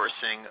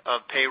outsourcing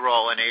of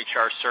payroll and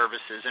HR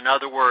services? In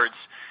other words,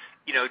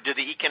 do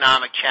the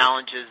economic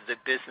challenges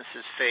that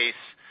businesses face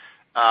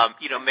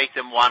make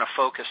them want to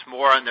focus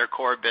more on their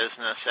core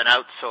business and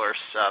outsource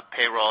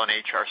payroll and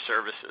HR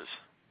services?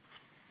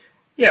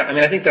 Yeah,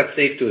 I think that's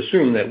safe to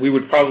assume that we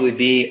would probably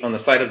be on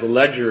the side of the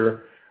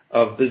ledger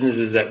of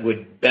businesses that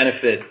would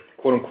benefit,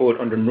 quote unquote,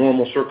 under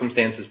normal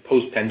circumstances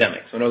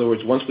post-pandemic. So in other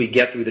words, once we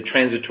get through the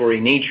transitory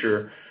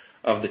nature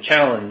of the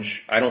challenge,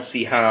 I don't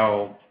see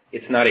how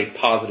it's not a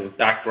positive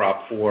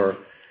backdrop for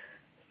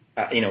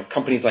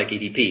companies like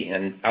ADP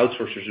and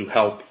outsourcers who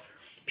help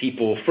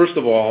people, first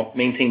of all,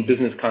 maintain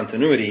business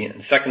continuity,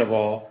 and second of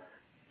all,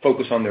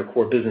 focus on their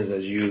core business,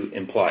 as you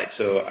implied.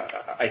 So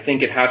I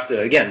think it has to,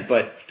 again,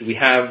 but do we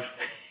have,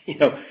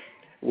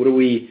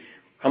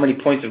 how many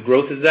points of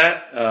growth is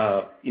that?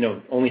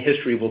 Only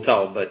history will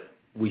tell, but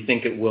we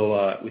think it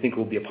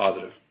will be a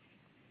positive.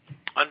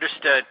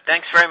 Understood.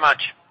 Thanks very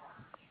much.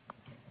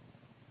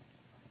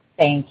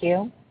 Thank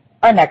you.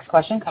 Our next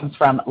question comes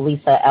from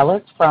Lisa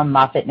Ellis from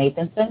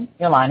MoffettNathanson.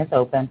 Your line is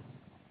open.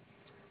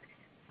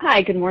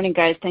 Hi, good morning,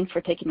 guys. Thanks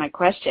for taking my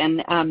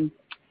question.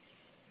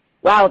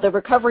 Wow, the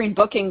recovery in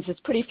bookings is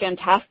pretty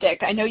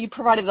fantastic. I know you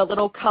provided a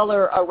little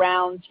color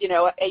around,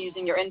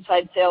 using your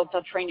inside sales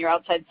to train your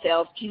outside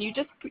sales. Can you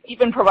just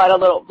even provide a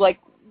little,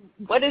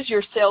 what is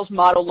your sales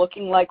model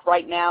looking like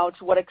right now?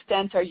 To what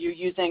extent are you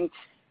using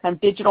kind of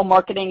digital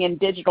marketing and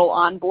digital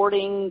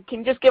onboarding? Can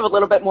you just give a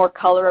little bit more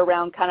color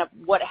around kind of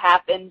what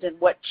happened and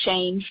what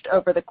changed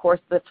over the course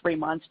of the 3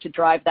 months to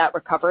drive that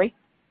recovery?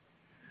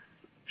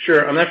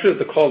 Sure. I'm not sure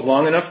that the call is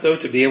long enough, though,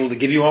 to be able to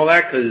give you all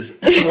that, because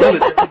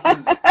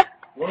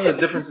one of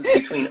the differences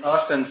between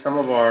us and some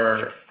of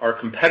our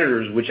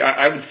competitors, which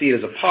I would see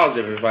as a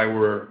positive if I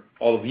were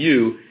all of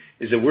you,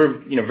 is that we're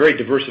very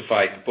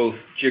diversified, both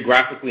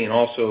geographically and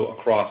also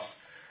across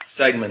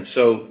segments.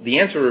 So the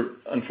answer,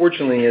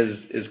 unfortunately,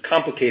 is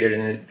complicated,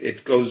 and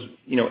it goes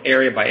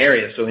area by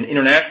area. So in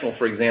international,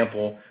 for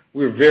example,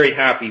 we're very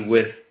happy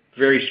with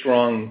very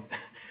strong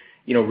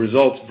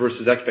results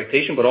versus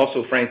expectation, but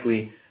also,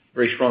 frankly,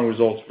 very strong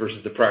results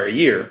versus the prior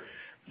year.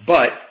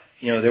 But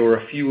there were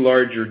a few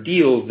larger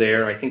deals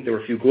there. I think there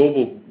were a few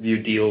global view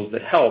deals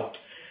that helped.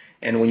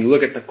 And when you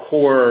look at the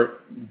core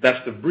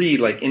best of breed,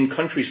 like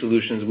in-country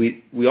solutions,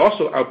 we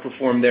also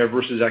outperformed there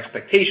versus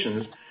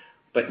expectations,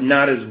 but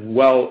not as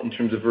well in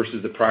terms of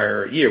versus the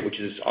prior year, which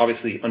is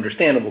obviously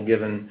understandable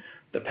given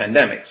the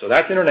pandemic. So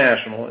that's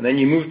international. And then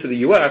you move to the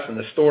U.S., and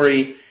the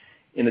story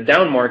in the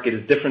down market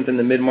is different than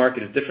the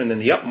mid-market, is different than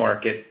the up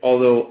market,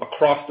 although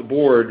across the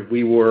board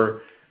we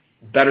were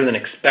better than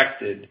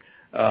expected.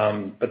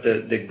 But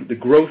the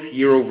growth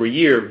year over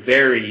year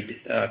varied,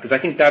 because I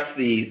think that's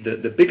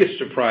the biggest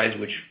surprise,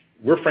 which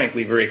we're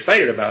frankly very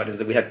excited about, is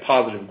that we had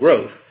positive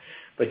growth.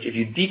 But if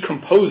you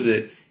decompose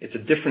it, it's a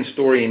different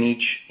story in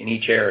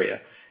each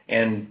area.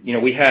 And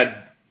we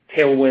had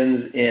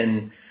tailwinds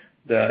in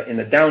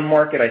the down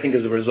market, I think,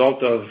 as a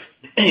result of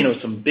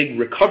some big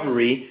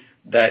recovery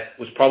that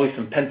was probably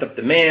some pent-up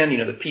demand.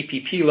 The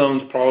PPP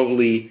loans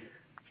probably,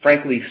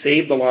 frankly,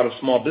 saved a lot of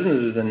small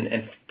businesses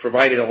and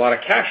provided a lot of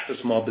cash to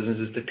small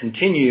businesses to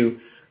continue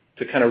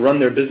to kind of run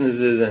their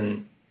businesses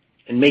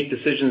and make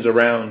decisions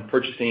around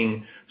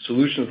purchasing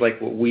solutions like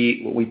what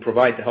we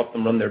provide to help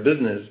them run their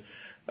business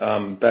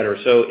better.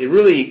 So it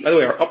really, by the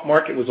way, our up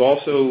market was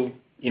also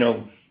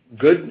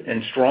good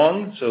and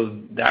strong, so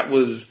that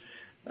was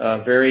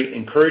very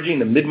encouraging.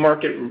 The mid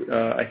market,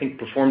 I think,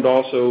 performed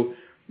also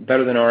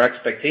better than our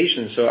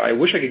expectations. So I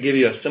wish I could give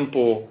you a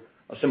simple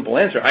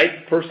answer.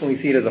 I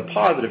personally see it as a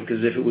positive,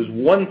 because if it was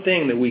one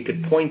thing that we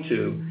could point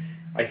to,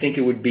 I think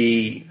it would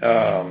be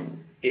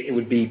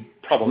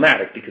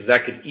problematic, because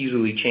that could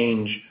easily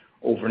change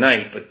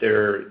overnight. But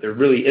there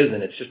really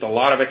isn't. It's just a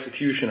lot of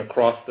execution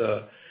across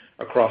the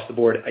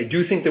board. I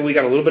do think that we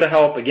got a little bit of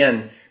help.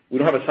 Again, we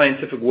don't have a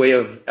scientific way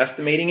of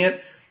estimating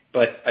it,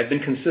 but I've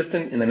been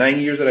consistent in the 9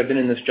 years that I've been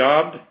in this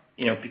job,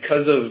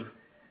 because of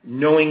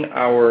knowing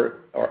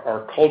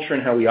our culture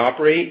and how we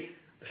operate.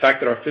 The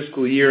fact that our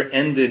fiscal year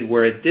ended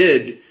where it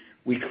did,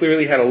 we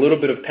clearly had a little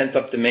bit of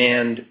pent-up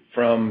demand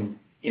from,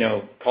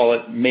 call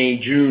it May,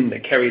 June,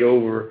 that carried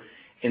over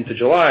into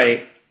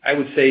July. I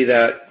would say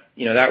that,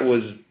 that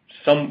was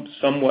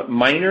somewhat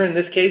minor in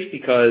this case,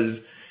 because,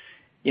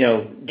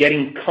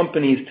 getting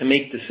companies to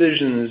make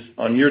decisions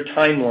on your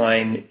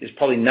timeline is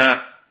probably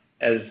not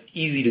as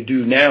easy to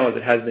do now as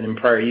it has been in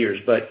prior years.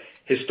 But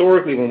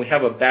historically, when we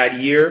have a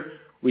bad year,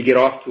 we get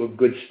off to a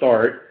good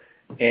start.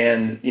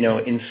 And,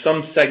 in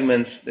some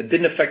segments that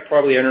didn't affect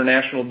probably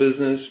international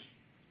business,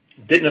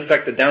 didn't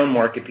affect the down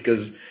market,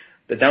 because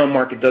the down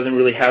market doesn't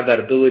really have that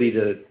ability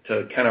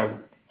to kind of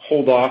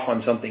hold off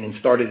on something and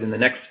start it in the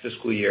next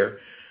fiscal year.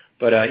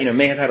 But,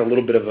 may have had a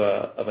little bit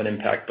of an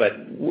impact. But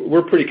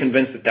we're pretty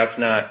convinced that that's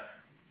not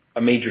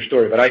a major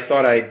story. But I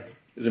thought it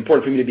was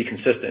important for me to be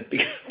consistent,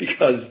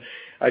 because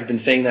I've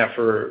been saying that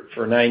for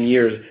 9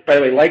 years. By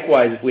the way,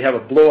 likewise, if we have a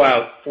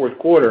blowout fourth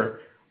quarter,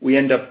 we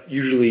end up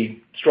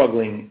usually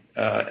struggling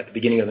at the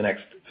beginning of the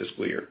next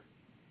fiscal year.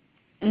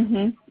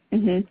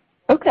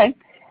 Okay.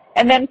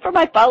 And then for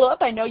my follow-up,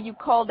 I know you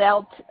called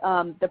out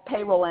the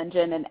payroll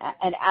engine and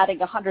adding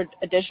 100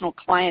 additional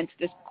clients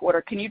this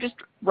quarter. Can you just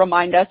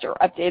remind us or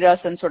update us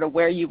on sort of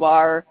where you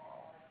are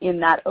in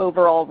that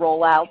overall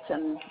rollout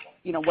and,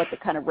 what the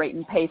kind of rate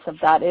and pace of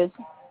that is?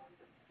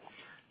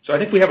 So I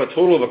think we have a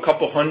total of a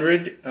couple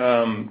hundred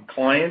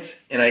clients,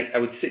 and I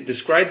would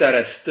describe that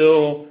as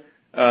still,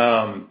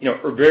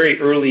 or very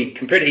early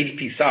compared to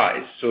ADP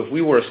size. So if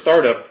we were a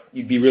startup,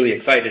 you'd be really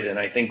excited, and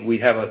I think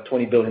we'd have a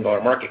 $20 billion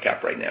market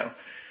cap right now,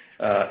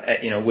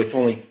 with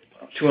only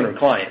 200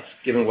 clients,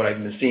 given what I've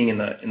been seeing in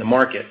the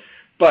market.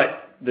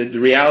 But the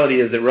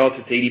reality is that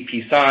relative to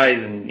ADP size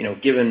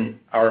and, given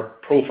our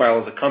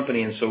profile as a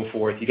company and so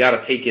forth, you got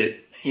to take it,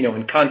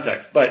 in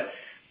context. But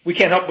we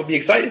can't help but be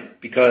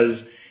excited because,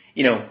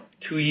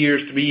 2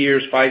 years, 3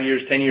 years, 5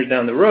 years, 10 years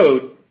down the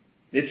road,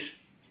 it's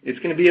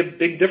going to be a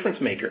big difference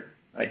maker.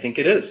 I think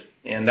it is.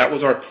 And that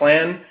was our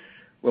plan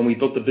when we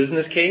built the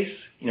business case.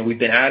 We've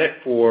been at it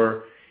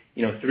for,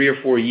 3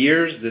 or 4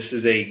 years. This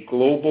is a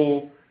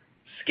global,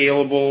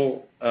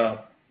 scalable,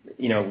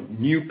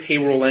 new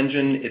payroll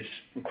engine. It's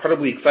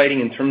incredibly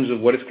exciting in terms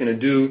of what it's going to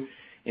do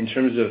in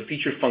terms of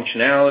feature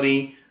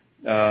functionality,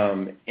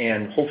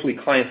 and hopefully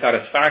client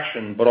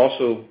satisfaction, but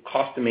also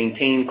cost to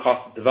maintain,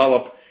 cost to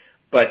develop.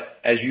 But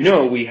as you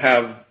know, we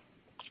have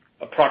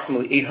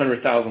approximately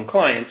 800,000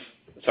 clients.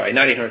 Sorry,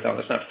 not 800,000.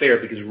 That's not fair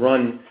because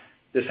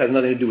this has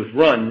nothing to do with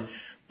Run,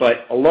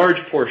 but a large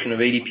portion of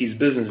ADP's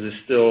business is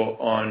still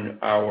on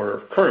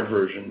our current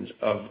versions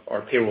of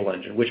our payroll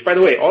engine, which, by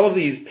the way, all of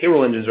these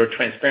payroll engines are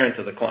transparent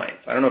to the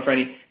clients. I don't know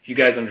if you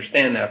guys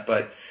understand that,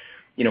 but,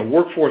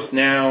 Workforce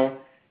Now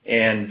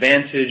and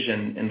Vantage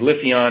and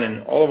Lifion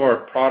and all of our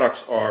products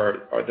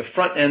are the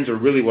front ends are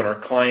really what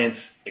our clients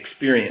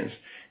experience.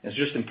 And it's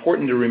just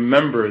important to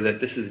remember that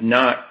this is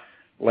not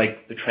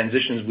like the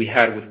transitions we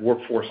had with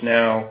Workforce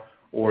Now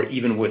or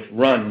even with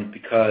Run,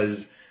 because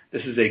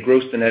this is a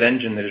gross to net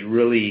engine that is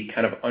really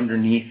kind of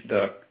underneath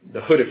the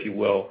hood, if you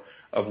will,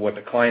 of what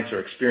the clients are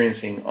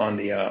experiencing on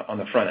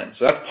the front end.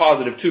 So that's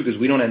positive too, because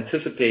we don't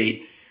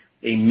anticipate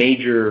a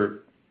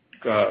major,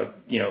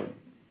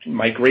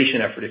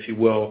 migration effort, if you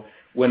will,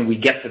 when we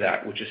get to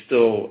that, which is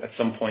still at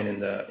some point in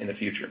the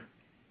future.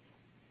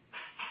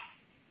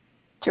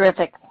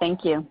 Terrific.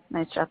 Thank you.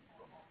 Nice job.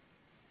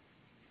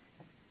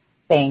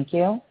 Thank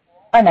you.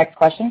 Our next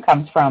question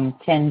comes from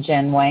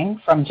Tien-Tsin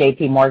Huang from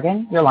J.P.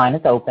 Morgan. Your line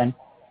is open.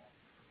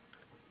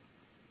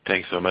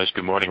 Thanks so much.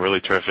 Good morning.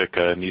 Really terrific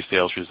new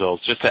sales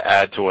results. Just to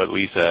add to what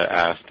Lisa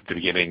asked at the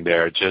beginning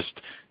there, just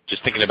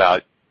thinking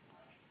about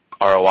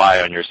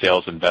ROI on your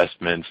sales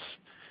investments,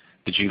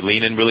 did you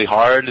lean in really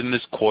hard in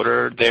this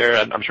quarter there?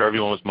 I'm sure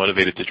everyone was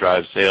motivated to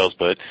drive sales,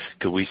 but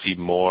could we see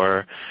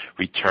more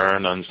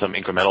return on some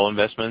incremental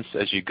investments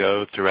as you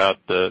go throughout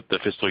the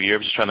fiscal year?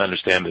 I'm just trying to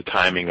understand the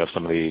timing of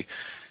some of the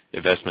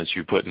investments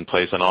you put in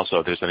place, and also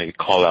if there's any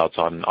call-outs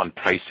on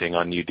pricing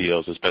on new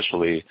deals,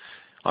 especially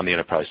on the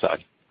enterprise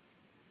side.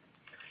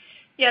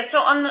 Yeah, so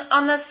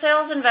on the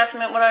sales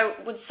investment, what I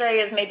would say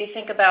is maybe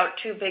think about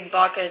two big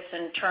buckets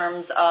in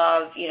terms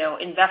of,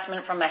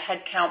 investment from a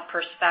headcount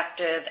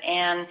perspective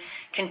and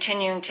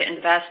continuing to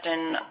invest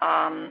in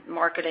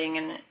marketing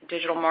and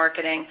digital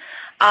marketing.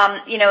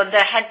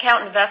 The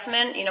headcount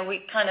investment,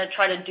 we kind of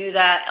try to do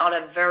that on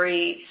a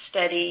very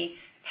steady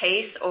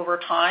pace over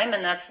time,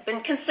 and that's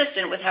been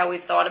consistent with how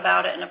we've thought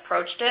about it and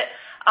approached it.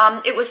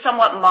 It was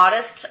somewhat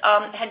modest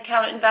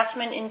headcount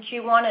investment in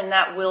Q1, and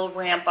that will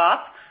ramp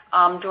up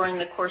during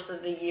the course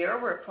of the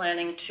year. We're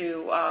planning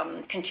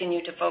to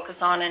continue to focus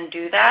on and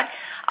do that,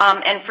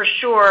 and for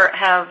sure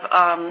have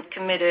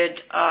committed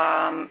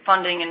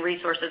funding and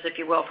resources, if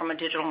you will, from a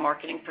digital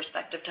marketing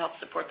perspective to help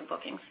support the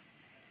bookings.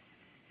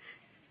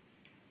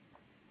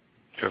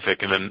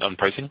 Terrific. And then on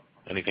pricing,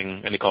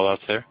 any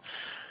call-outs there?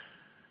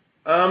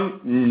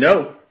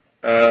 No.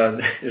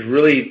 We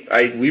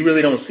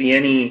really don't see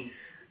any.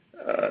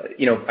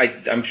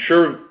 I'm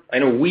sure. I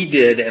know we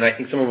did, and I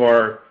think some of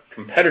our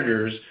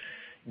competitors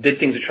did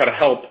things to try to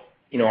help,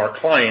 our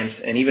clients,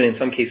 and even in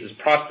some cases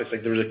prospects.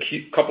 Like there was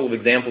a couple of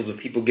examples of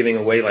people giving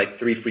away like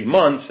 3 free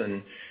months,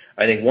 and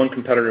I think one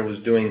competitor was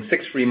doing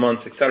 6 free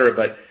months, et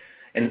cetera.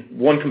 And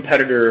one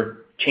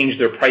competitor changed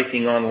their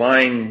pricing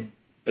online,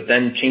 but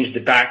then changed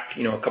it back,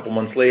 a couple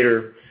months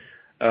later.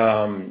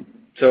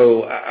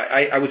 So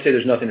I would say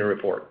there's nothing to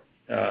report.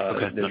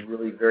 Okay. There's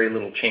really very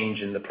little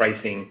change in the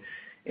pricing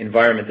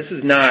environment. This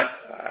is not.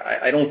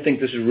 I don't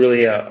think this is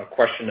really a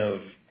question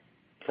of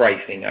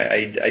pricing.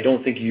 I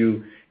don't think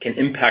you can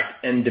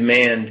impact end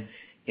demand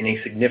in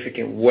a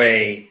significant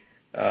way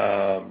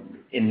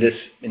in this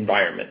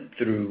environment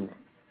through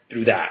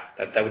that.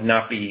 That would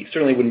not be,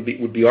 certainly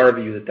would be our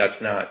view that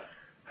that's not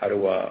how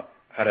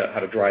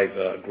to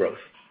drive growth.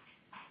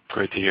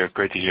 Great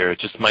to hear.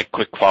 Just my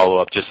quick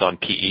follow-up just on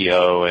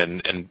PEO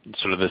and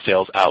sort of the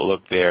sales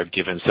outlook there,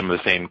 given some of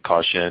the same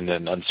caution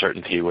and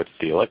uncertainty with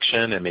the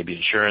election and maybe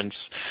insurance.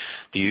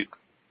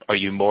 Are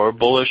you more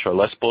bullish or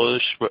less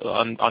bullish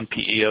on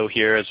PEO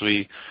here as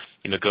we,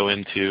 go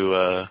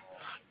into,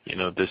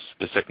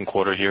 the second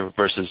quarter here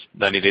versus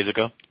 90 days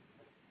ago?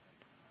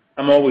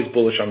 I'm always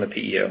bullish on the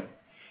PEO.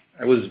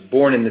 I was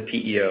born in the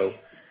PEO.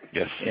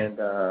 Yes. And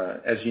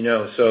as you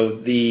know, so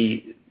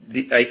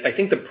I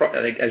think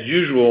as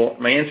usual,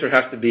 my answer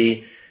has to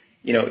be,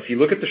 if you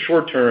look at the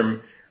short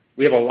term,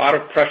 we have a lot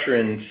of pressure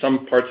in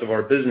some parts of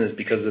our business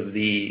because of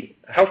the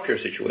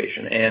healthcare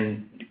situation.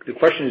 And the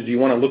question is, do you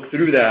want to look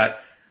through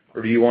that,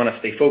 or do you want to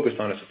stay focused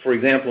on it? So, for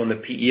example, in the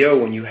PEO,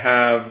 when you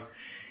have,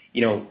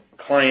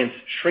 clients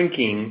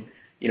shrinking,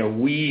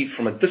 we,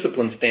 from a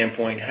discipline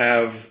standpoint,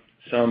 have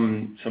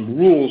some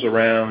rules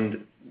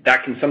around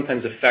that can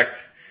sometimes affect,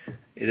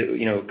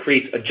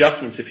 creates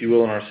adjustments, if you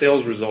will, in our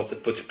sales results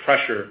that puts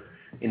pressure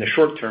in the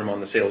short term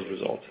on the sales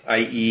results,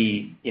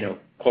 i.e.,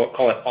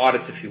 call it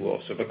audits, if you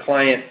will. So if a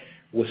client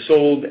was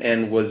sold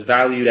and was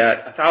valued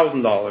at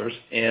 $1,000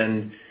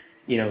 and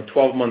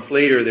 12 months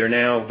later they're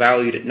now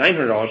valued at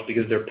 $900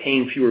 because they're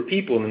paying fewer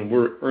people and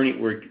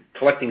we're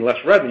collecting less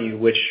revenue,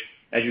 which,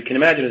 as you can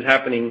imagine, is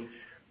happening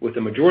with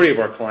the majority of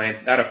our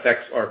clients, that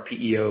affects our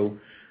PEO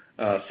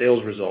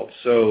sales results.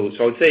 So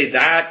I would say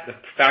that the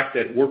fact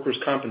that workers'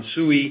 comp and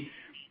SUI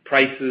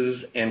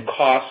prices and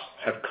costs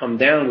have come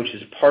down, which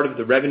is part of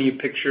the revenue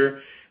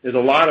picture. There's a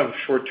lot of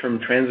short-term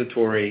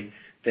transitory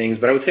things,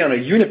 but I would say on a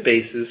unit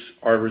basis,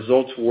 our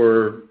results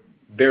were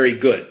very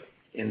good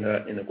in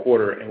the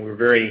quarter, and we're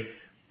very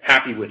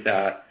happy with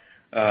that.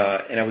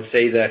 And I would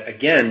say that,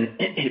 again,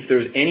 if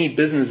there's any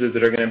businesses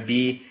that are going to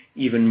be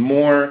even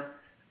more,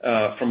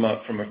 from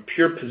a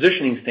pure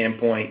positioning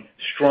standpoint,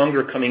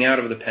 stronger coming out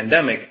of the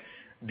pandemic,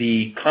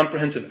 the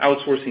comprehensive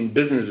outsourcing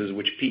businesses,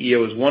 which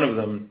PEO is one of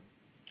them,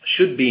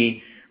 should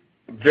be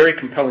very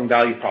compelling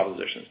value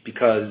propositions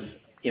because,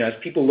 as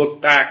people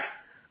look back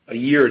a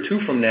year or two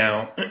from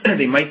now,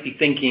 they might be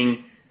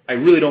thinking, I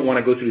really don't want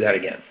to go through that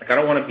again. Like, I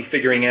don't want to be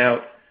figuring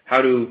out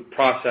how to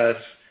process,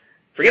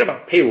 forget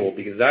about payroll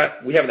because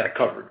we have that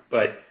covered.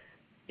 But,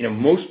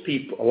 most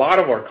people, a lot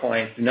of our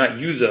clients do not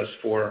use us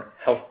for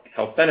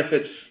health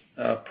benefits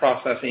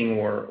processing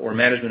or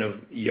management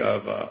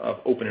of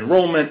open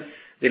enrollment.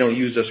 They don't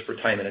use us for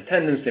time and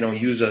attendance. They don't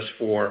use us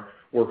for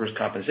workers'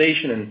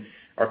 compensation. And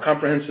our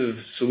comprehensive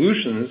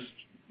solutions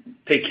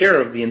take care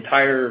of the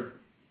entire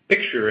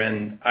picture.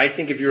 And I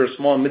think if you're a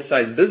small and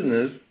mid-sized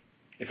business,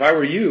 if I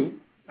were you,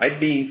 I'd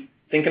be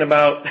thinking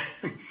about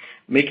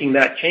making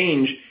that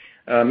change.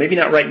 Maybe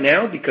not right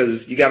now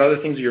because you got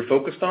other things that you're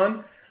focused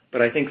on,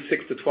 but I think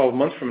 6 to 12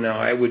 months from now,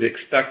 I would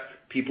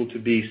expect people to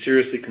be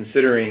seriously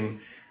considering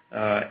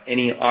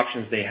any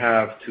options they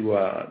have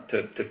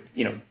to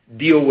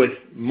deal with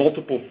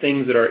multiple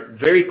things that are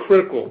very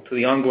critical to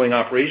the ongoing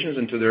operations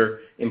and to their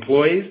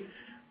employees,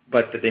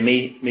 but that they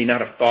may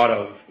not have thought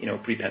of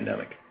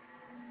pre-pandemic.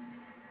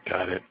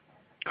 Got it.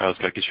 Carlos,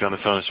 got to get you on the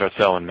phone and start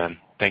selling, man.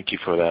 Thank you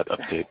for that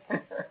update.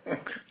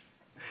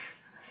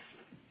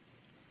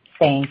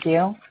 Thank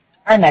you.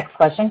 Our next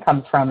question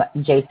comes from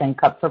Jason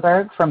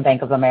Kupferberg from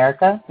Bank of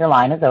America. Your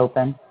line is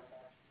open.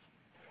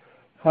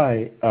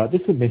 Hi,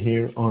 this is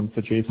Mihir on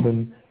for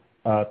Jason.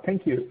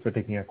 Thank you for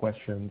taking our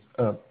questions.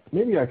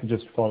 Maybe I could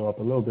just follow up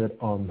a little bit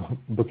on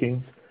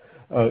bookings.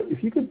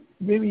 If you could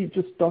maybe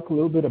just talk a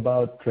little bit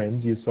about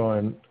trends you saw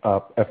in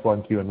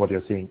F1Q and what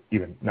you're seeing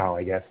even now,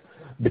 I guess,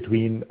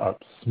 between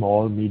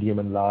small, medium,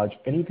 and large.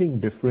 Anything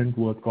different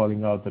worth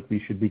calling out that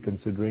we should be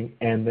considering?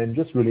 And then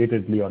just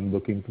relatedly on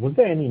bookings, was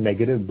there any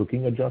negative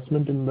booking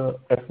adjustment in the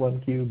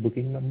F1Q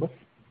booking number?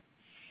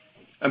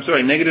 I'm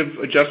sorry, negative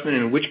adjustment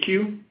in which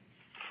Q?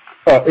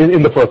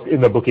 In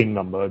the booking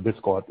number this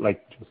quarter,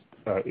 like just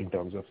in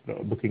terms of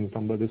the bookings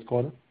number this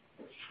quarter,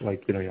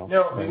 like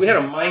No, we had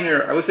a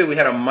minor. I would say we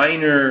had a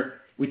minor.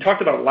 We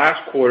talked about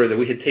last quarter that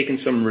we had taken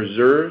some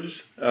reserves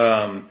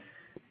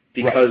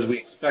because we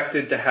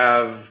expected to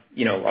have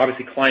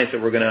obviously clients that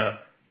were going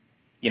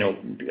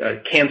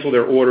to cancel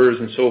their orders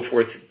and so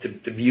forth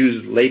to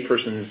use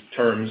layperson's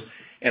terms,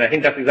 and I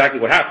think that's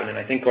exactly what happened. And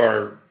I think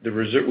the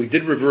reserve, we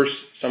did reverse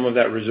some of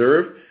that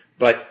reserve,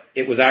 but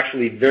it was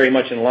actually very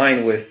much in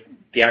line with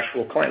the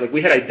actual client. Like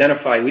we had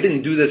identified, we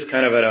didn't do this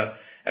kind of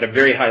at a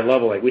very high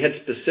level. Like we had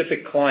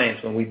specific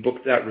clients when we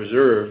booked that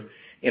reserve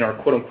in our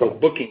quote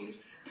unquote bookings.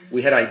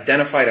 We had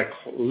identified a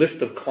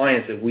list of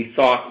clients that we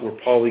thought were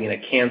probably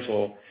going to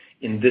cancel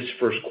in this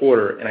first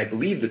quarter, and I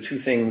believe the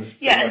two things.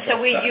 Yeah, and so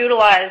we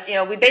utilized,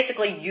 we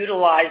basically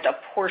utilized a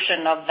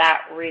portion of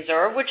that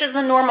reserve, which is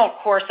the normal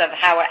course of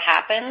how it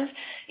happens.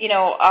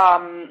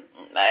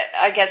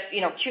 I guess,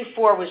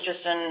 Q4 was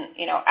just an,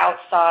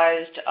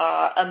 outsized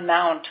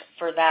amount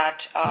for that.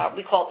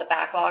 We call it the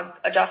backlog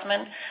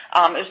adjustment.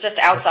 It was just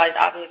outsized,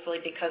 obviously,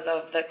 because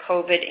of the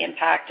COVID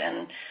impact,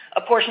 and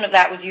a portion of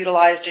that was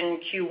utilized in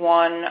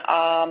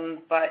Q1,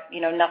 but,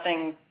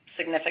 nothing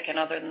significant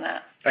other than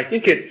that. I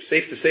think it's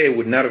safe to say it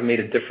would not have made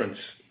a difference.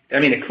 I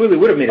mean, it clearly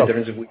would have made a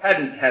difference if we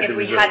hadn't had the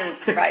reserve.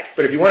 Right.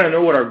 But if you want to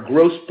know what our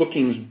gross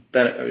bookings,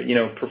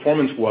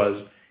 performance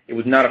was, it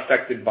was not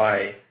affected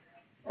by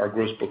our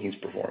gross bookings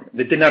performance.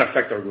 It did not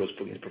affect our gross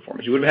bookings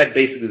performance. You would have had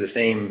basically the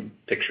same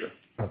picture.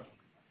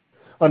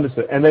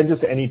 Understood. And then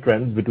just any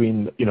trends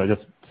between,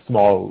 just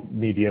small,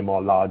 medium,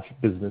 or large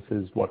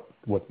businesses, what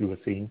you were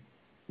seeing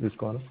this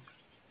quarter?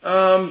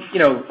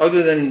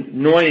 Other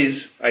than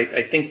noise,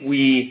 I think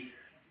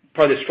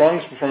probably the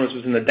strongest performance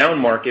was in the down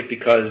market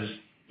because,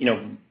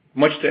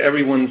 much to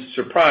everyone's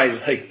surprise,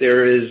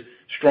 there is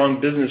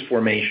strong business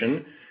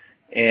formation.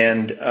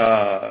 And,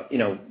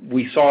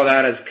 we saw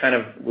that as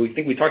we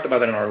think we talked about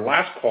that in our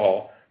last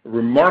call, a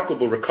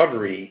remarkable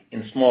recovery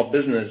in small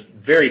business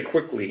very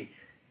quickly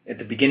at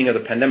the beginning of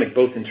the pandemic,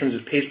 both in terms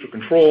of pays per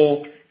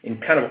control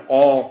in kind of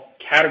all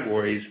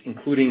categories,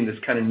 including this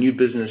kind of new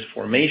business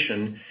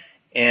formation.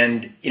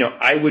 And,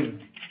 I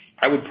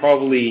would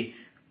probably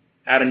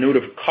add a note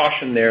of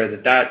caution there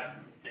that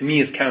to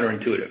me is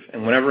counterintuitive.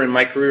 And whenever in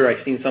my career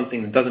I've seen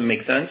something that doesn't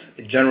make sense,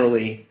 it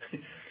generally,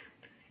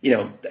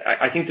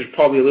 I think there's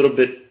probably a little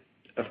bit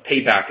of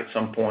payback at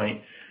some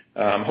point.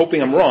 I'm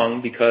hoping I'm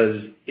wrong,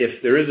 because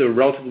if there is a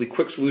relatively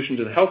quick solution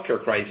to the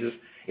healthcare crisis,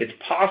 it's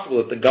possible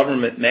that the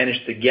government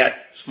managed to get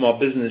small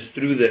business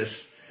through this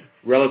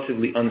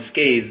relatively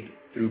unscathed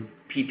through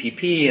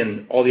PPP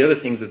and all the other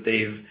things that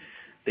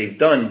they've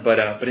done. But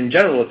in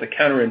general, it's a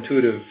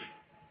counterintuitive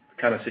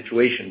kind of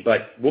situation.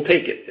 But we'll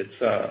take it.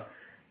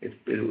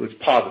 It's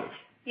positive.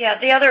 Yeah,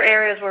 the other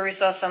areas where we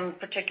saw some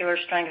particular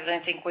strength, I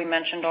think we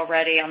mentioned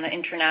already on the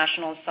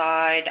international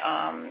side,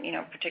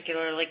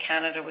 particularly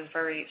Canada was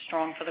very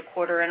strong for the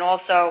quarter. And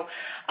also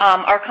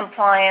our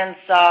compliance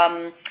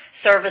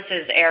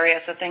services area,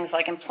 so things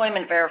like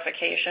employment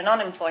verification,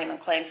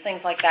 unemployment claims,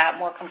 things like that,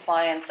 more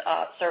compliance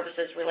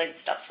services related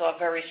stuff. So a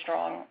very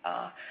strong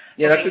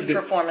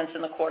performance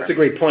in the quarter. That's a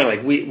great point.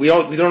 Like we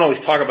don't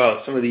always talk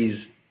about some of these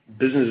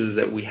businesses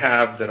that we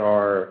have that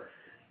are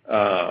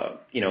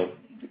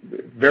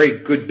very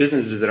good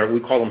businesses we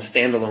call them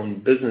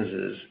standalone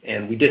businesses,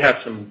 and we did have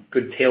some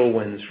good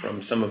tailwinds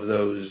from some of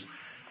those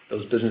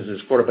businesses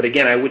this quarter. But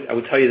again, I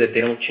would tell you that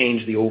they don't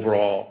change the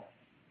overall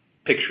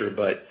picture,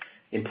 but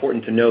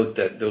important to note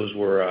that those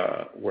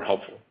were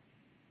helpful.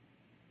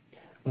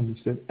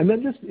 Understood. And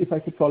then just if I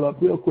could follow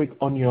up real quick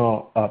on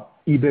your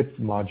EBIT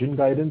margin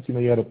guidance. You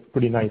had a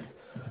pretty nice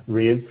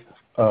raise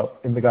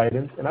in the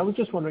guidance, and I was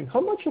just wondering how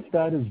much of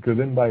that is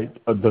driven by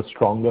the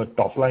stronger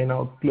top-line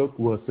outlook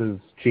versus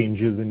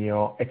changes in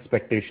your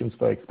expectations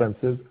for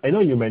expenses. I know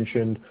you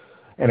mentioned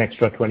an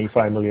extra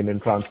 $25 million in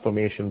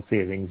transformation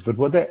savings, but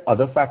were there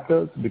other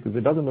factors? Because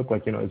it doesn't look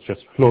like it's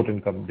just float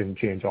income didn't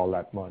change all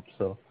that much.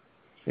 So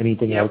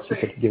anything else you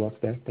could give us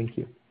there? Thank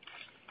you.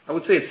 I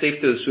would say it's safe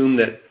to assume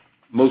that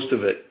most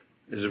of it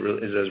is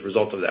as a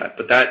result of that.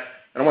 But that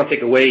I don't want to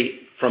take away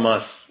from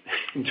us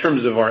in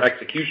terms of our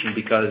execution,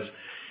 because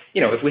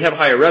if we have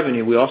higher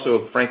revenue, we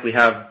also, frankly,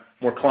 have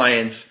more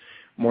clients,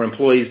 more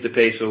employees to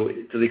pay. So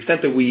to the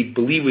extent that we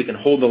believe we can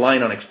hold the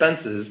line on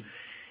expenses,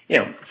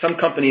 some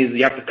companies,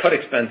 you have to cut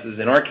expenses.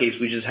 In our case,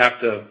 we just have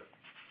to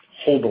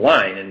hold the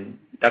line, and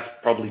that's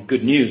probably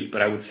good news.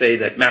 But I would say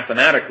that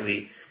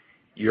mathematically,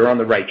 you're on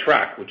the right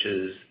track,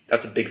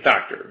 that's a big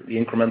factor. The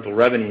incremental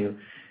revenue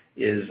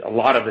a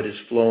lot of it is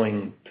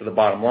flowing to the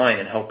bottom line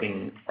and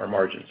helping our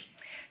margins.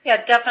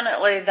 Yeah,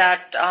 definitely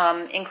that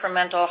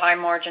incremental high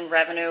margin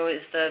revenue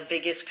is the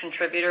biggest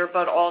contributor,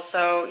 but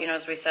also,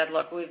 as we said,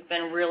 look, we've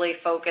been really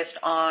focused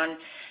on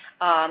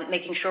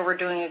making sure we're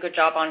doing a good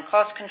job on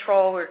cost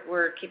control.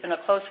 We're keeping a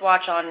close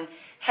watch on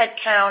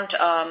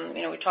headcount.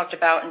 We talked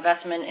about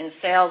investment in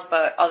sales,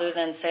 but other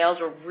than sales,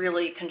 we're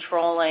really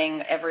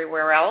controlling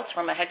everywhere else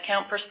from a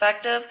headcount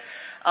perspective.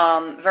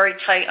 Very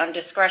tight on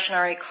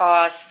discretionary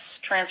costs.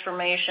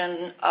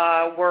 Transformation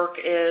work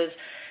is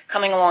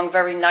coming along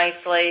very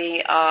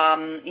nicely.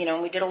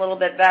 We did a little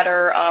bit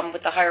better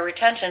with the higher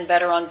retention,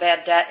 better on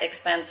bad debt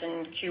expense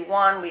in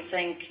Q1. We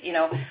think,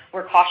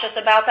 we're cautious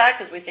about that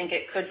because we think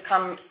it could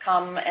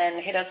come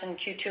and hit us in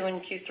Q2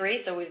 and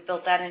Q3, so we've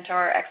built that into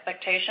our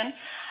expectation.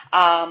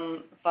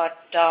 But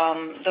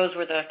those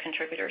were the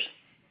contributors.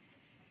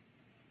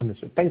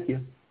 Understood. Thank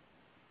you.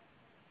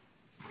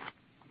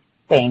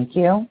 Thank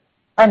you.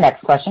 Our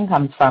next question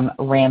comes from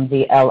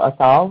Ramsey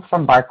El-Assal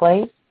from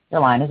Barclays.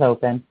 Your line is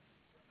open.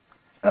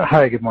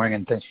 Hi, good morning,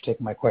 and thanks for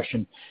taking my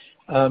question.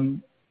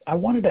 I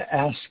wanted to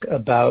ask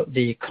about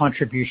the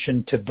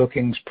contribution to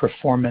bookings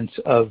performance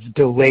of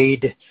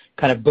delayed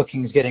kind of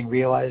bookings getting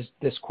realized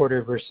this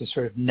quarter versus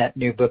sort of net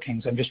new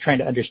bookings. I'm just trying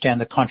to understand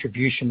the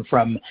contribution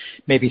from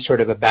maybe sort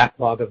of a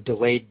backlog of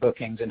delayed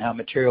bookings and how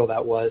material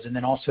that was, and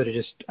then also to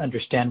just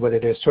understand whether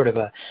there's sort of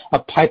a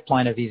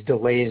pipeline of these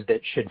delays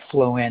that should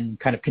flow in,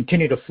 kind of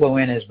continue to flow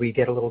in as we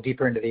get a little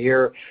deeper into the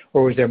year,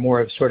 or was there more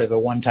of sort of a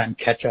one-time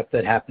catch-up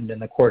that happened in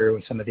the quarter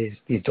with some of these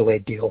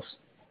delayed deals?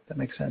 That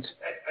makes sense.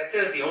 I'd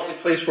say that the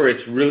only place where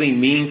it's really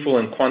meaningful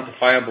and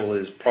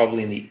quantifiable is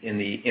probably in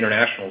the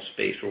international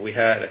space, where we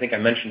had, I think I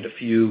mentioned a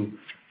few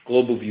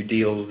GlobalView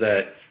deals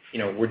that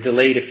were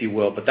delayed, if you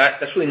will. But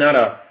that's really not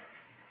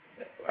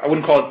I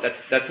wouldn't call it.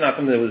 That's not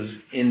something that was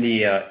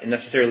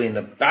necessarily in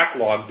the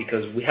backlog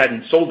because we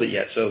hadn't sold it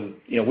yet. So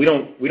we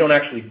don't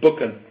actually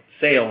book a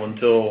sale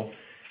until,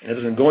 and it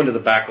doesn't go into the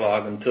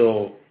backlog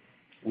until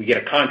we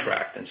get a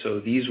contract. And so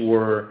these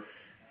were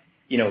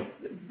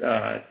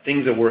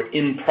things that were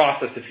in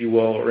process, if you will,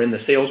 or in the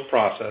sales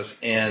process.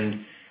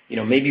 And,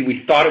 maybe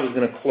we thought it was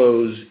going to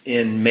close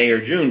in May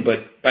or June,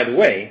 but by the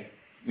way,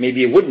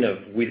 maybe it wouldn't have,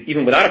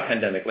 even without a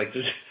pandemic. Like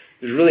there's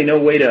really no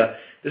way to.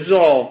 This is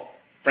all,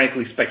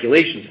 frankly,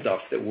 speculation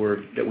stuff that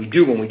we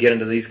do when we get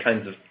into these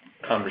kinds of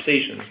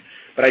conversations.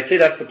 But I'd say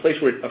that's the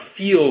place where it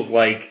feels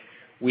like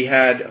we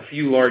had a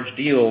few large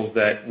deals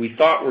that we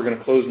thought were going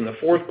to close in the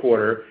fourth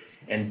quarter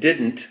and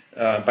didn't.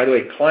 By the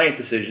way,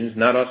 client decisions,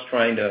 not us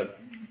trying to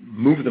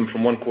move them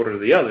from one quarter to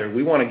the other.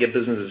 We want to get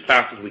business as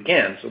fast as we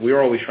can, so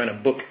we're always trying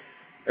to book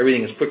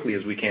everything as quickly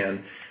as we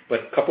can.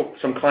 But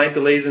some client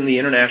delays in the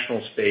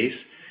international space.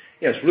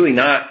 It's really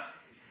not,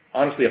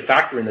 honestly, a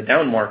factor in the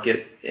down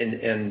market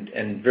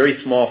and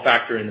very small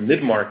factor in the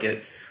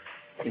mid-market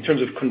in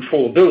terms of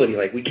controllability.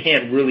 Like we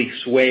can't really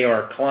sway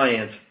our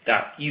clients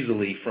that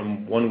easily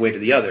from one way to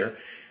the other.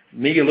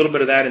 Maybe a little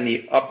bit of that in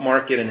the up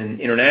market and in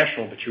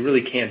international, but you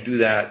really can't do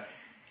that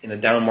in the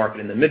down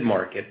market and the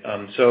mid-market.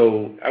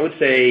 So I would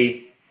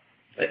say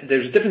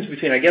there's a difference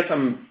between, I guess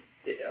I'm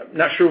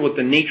not sure what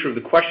the nature of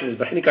the question is,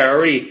 but I think I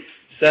already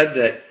said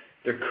that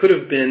there could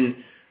have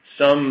been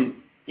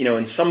some,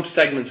 in some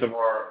segments of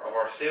our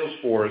sales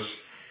force,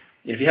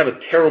 if you have a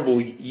terrible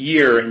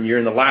year and you're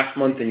in the last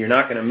month and you're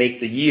not going to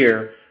make the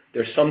year,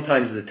 there's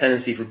sometimes the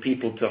tendency for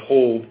people to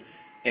hold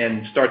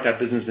and start that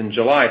business in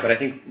July. But I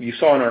think you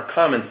saw in our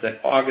comments that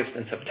August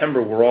and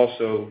September were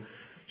also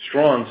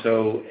strong,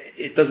 so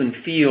it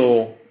doesn't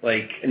feel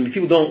like, and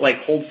people don't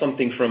like hold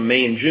something from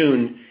May and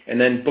June and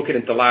then book it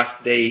at the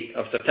last day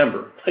of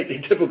September. Like they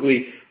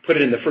typically put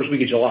it in the first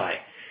week of July.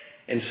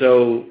 And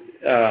so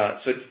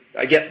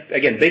I guess,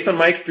 again, based on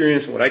my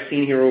experience and what I've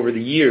seen here over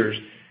the years,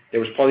 there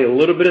was probably a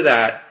little bit of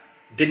that,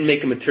 didn't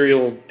make a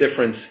material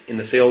difference in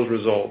the sales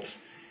results,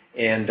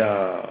 and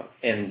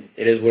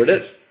it is what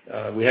it is.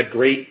 We had a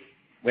great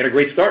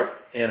start,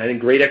 and I think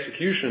great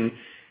execution.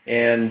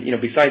 And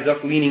besides us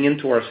leaning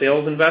into our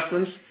sales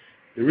investments,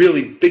 the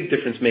really big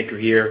difference maker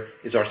here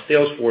is our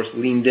sales force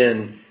leaned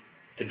in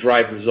to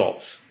drive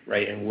results,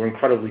 right? And we're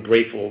incredibly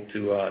grateful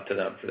to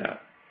them for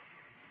that.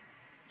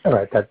 All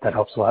right, that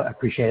helps a lot. I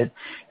appreciate it.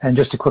 And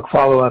just a quick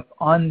follow-up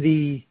on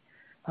the,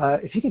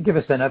 if you could give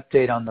us an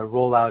update on the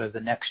rollout of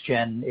the next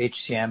gen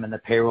HCM and the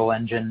payroll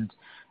engine,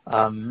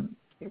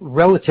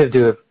 relative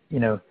to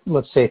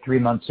let's say 3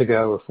 months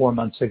ago or 4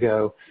 months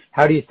ago,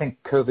 how do you think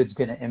COVID's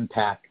going to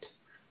impact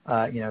the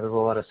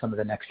rollout of some of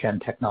the next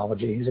gen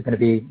technology? Is it going to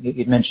be?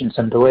 You'd mentioned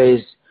some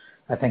delays,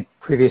 I think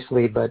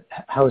previously, but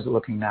how is it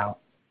looking now?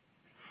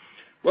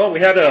 Well,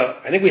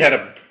 I think we had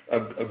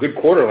a good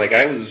quarter. Like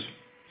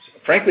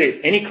frankly,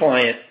 any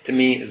client to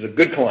me is a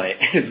good client,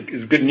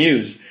 is good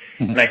news.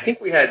 And I think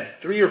we had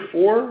 3 or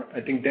 4.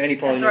 I think Danny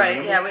probably knows. That's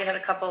right. Yeah, we had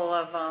a couple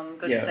of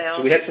good sales.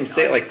 So we had some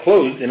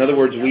closed. In other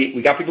words,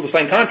 we got people to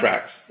sign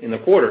contracts in the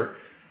quarter.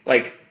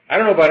 Like I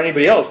don't know about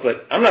anybody else,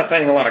 but I'm not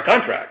signing a lot of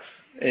contracts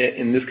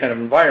in this kind of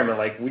environment.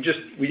 Like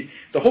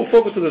the whole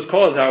focus of this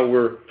call is how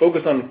we're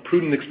focused on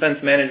prudent expense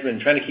management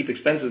and trying to keep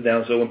expenses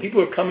down. So when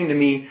people are coming to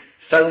me,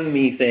 selling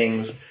me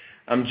things,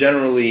 I'm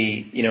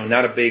generally,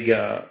 not a big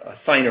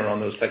signer on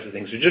those types of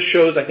things. It just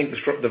shows, I think,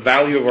 the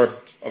value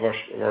of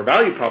our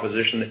value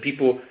proposition, that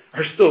people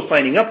are still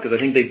signing up because I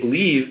think they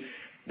believe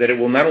that it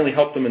will not only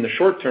help them in the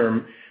short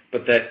term,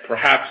 but that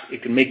perhaps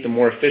it can make them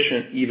more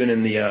efficient even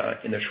in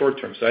the short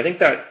term. So I think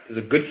that is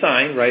a good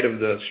sign, right, of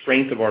the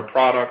strength of our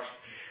products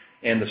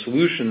and the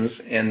solutions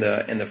and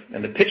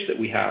the pitch that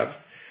we have.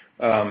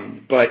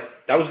 But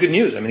that was good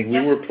news. I mean, we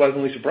were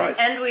pleasantly surprised.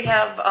 And we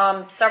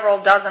have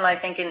several dozen, I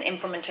think, in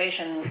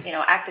implementation,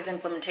 active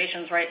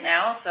implementations right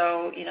now.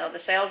 So, the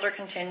sales are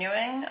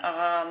continuing.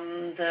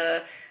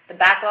 The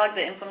backlog,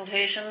 the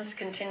implementations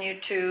continue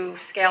to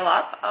scale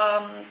up.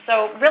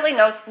 So really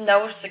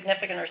no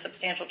significant or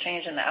substantial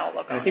change in the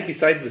outlook. I think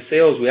besides the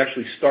sales, we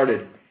actually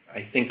started,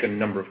 I think, a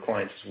number of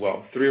clients as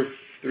well. 3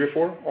 or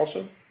 4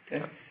 also?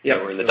 Okay. Yeah,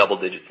 we're in the double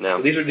digits now.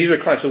 So these are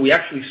clients. So we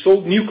actually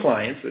sold new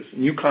clients, this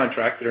new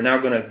contract, that are now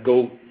going to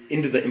go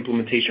into the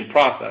implementation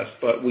process.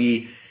 But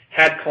we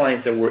had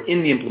clients that were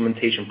in the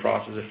implementation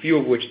process, a few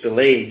of which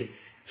delayed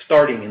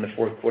starting in the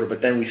fourth quarter,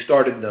 but then we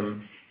started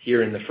them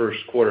here in the first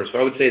quarter. So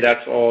I would say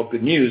that's all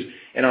good news.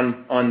 And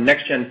on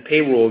next-gen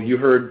payroll, you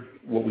heard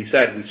what we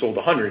said. We sold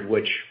 100,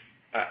 which,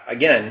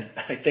 again,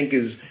 I think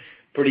is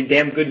pretty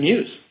damn good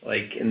news,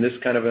 like in this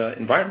kind of an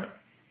environment.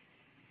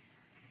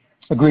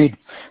 Agreed.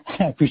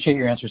 I appreciate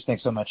your answers.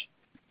 Thanks so much.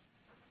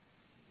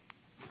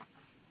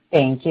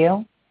 Thank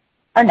you.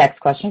 Our next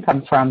question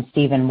comes from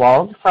Stephen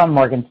Wald from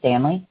Morgan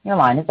Stanley. Your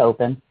line is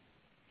open.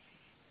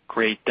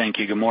 Great. Thank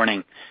you. Good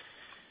morning.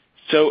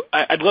 So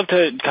I'd love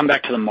to come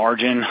back to the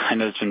margin. I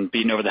know it's been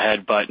beaten over the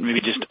head, but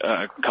maybe just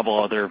a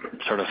couple other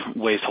sort of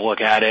ways to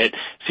look at it.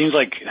 Seems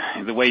like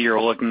the way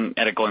you're looking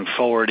at it going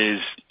forward is,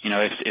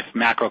 if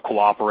macro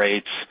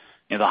cooperates,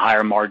 the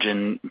higher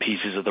margin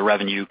pieces of the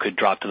revenue could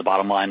drop to the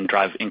bottom line and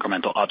drive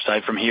incremental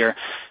upside from here.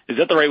 Is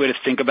that the right way to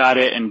think about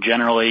it? And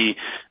generally,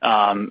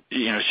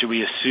 should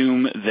we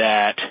assume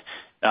that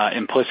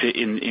implicit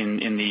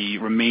in the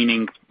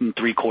remaining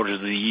 3 quarters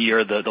of the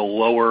year, the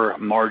lower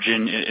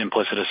margin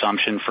implicit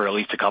assumption for at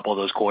least a couple of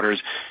those quarters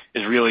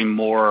is really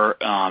more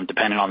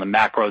dependent on the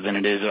macro than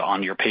it is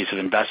on your pace of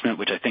investment,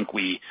 which I think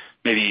we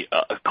maybe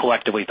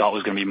collectively thought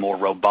was going to be more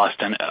robust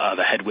and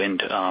the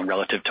headwind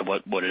relative to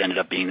what it ended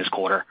up being this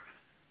quarter.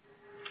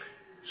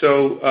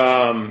 So,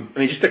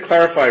 just to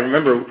clarify,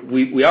 remember,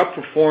 we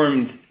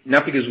outperformed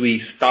not because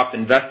we stopped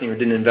investing or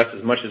didn't invest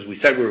as much as we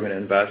said we were going to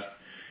invest.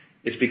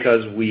 It's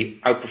because we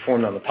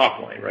outperformed on the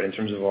top line, right, in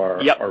terms of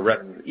our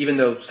revenue, even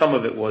though some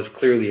of it was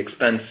clearly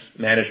expense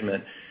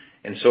management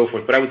and so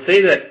forth. But I would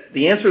say that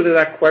the answer to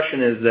that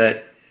question is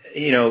that,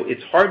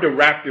 it's hard to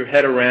wrap your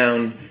head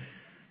around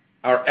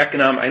our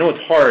economic. I know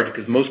it's hard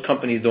because most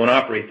companies don't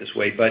operate this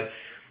way, but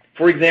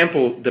for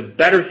example, the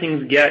better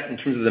things get in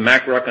terms of the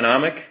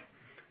macroeconomic,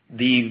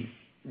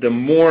 the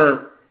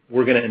more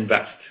we're going to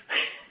invest.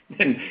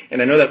 and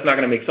I know that's not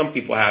going to make some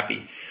people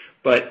happy,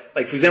 but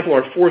like, for example,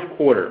 our fourth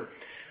quarter,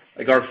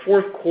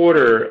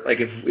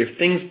 if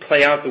things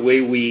play out the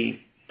way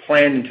we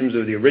planned in terms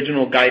of the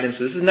original guidance,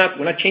 we're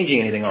not changing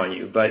anything on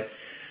you, but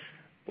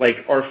like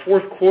our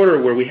fourth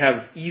quarter where we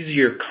have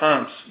easier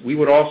comps, we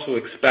would also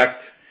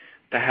expect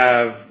to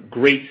have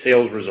great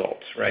sales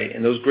results, right?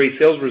 And those great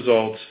sales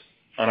results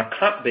on a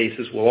comp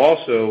basis will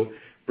also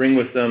bring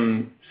with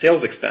them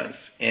sales expense.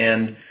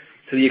 And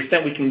to the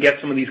extent we can get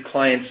some of these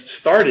clients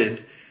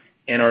started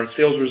and our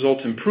sales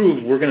results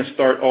improve, we're going to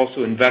start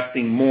also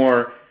investing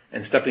more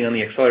and stepping on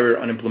the accelerator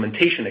on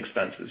implementation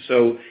expenses.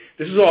 So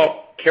this is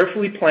all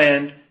carefully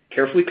planned,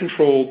 carefully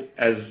controlled,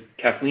 as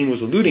Kathleen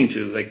was alluding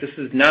to. Like, this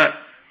is not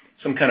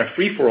some kind of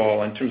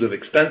free-for-all in terms of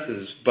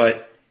expenses,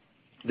 but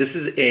this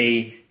is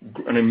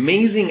an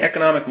amazing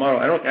economic model.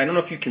 I don't know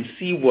if you can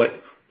see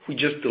what we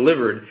just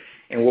delivered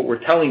and what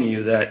we're telling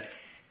you, that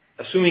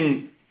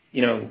assuming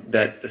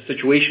that the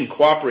situation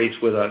cooperates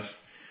with us,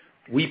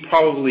 we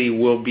probably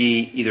will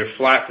be either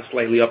flat to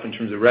slightly up in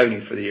terms of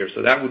revenue for the year.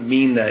 So that would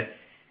mean that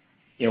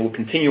we'll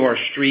continue our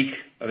streak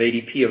of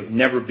ADP of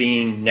never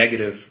being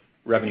negative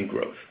revenue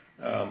growth,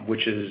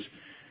 which is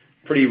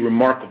pretty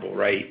remarkable,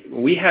 right?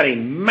 We had a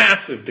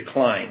massive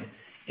decline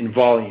in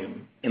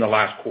volume in the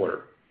last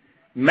quarter,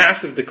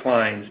 massive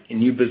declines in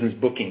new business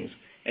bookings,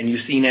 and you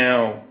see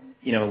now,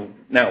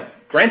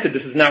 granted,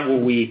 this is not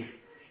what we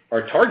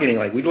are targeting.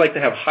 Like, we'd like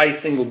to have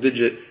high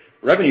single-digit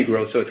revenue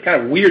growth, so it's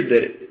kind of weird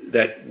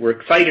that we're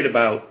excited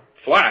about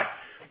flat,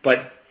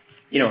 but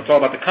it's all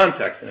about the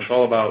context and it's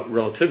all about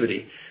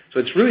relativity. So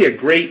it's really a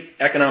great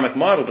economic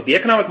model, but the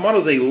economic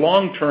model is a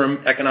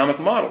long-term economic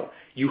model.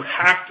 You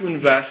have to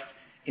invest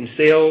in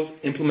sales,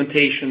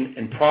 implementation,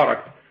 and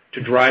product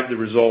to drive the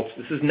results.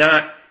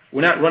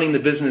 We're not running the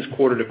business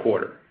quarter to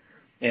quarter.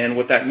 And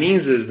what that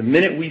means is the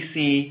minute we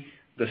see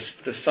the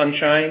sun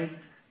shining,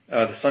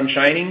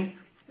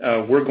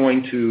 we're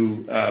going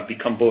to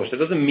become bullish. That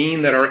doesn't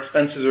mean that our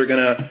expenses are going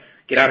to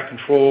get out of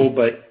control,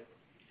 but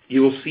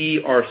you will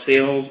see our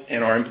sales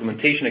and our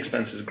implementation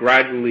expenses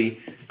gradually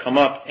come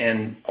up,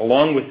 and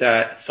along with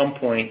that, at some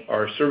point,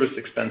 our service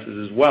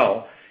expenses as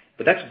well.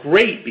 But that's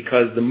great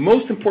because the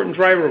most important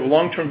driver of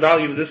long-term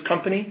value of this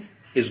company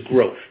is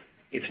growth.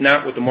 It's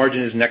not what the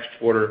margin is next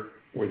quarter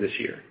or this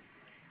year.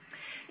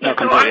 No,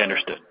 completely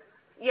understood.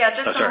 Yeah,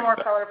 just some more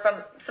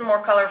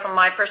color from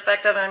my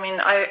perspective.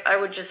 I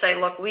would just say,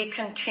 look, we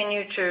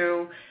continue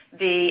to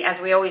be,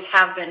 as we always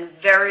have been,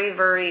 very,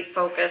 very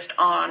focused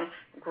on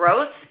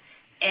growth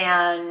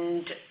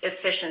and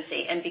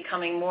efficiency and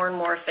becoming more and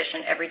more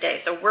efficient every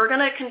day. So we're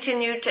going to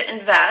continue to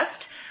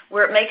invest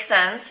where it makes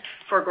sense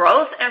for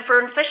growth and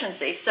for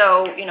efficiency.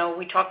 So,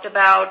 we talked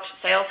about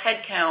sales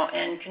headcount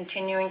and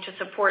continuing to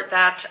support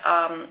that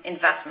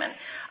investment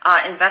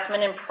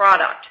in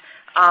product.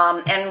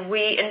 And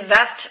we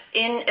invest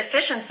in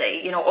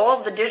efficiency. All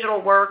of the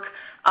digital work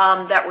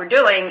that we're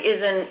doing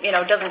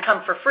doesn't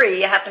come for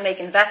free. You have to make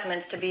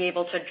investments to be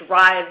able to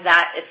drive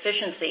that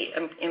efficiency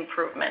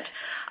improvement.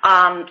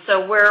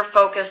 So we're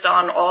focused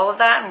on all of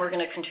that, and we're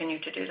going to continue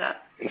to do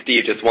that. And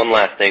Steve, just one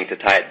last thing to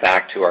tie it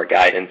back to our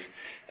guidance.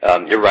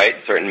 You're right,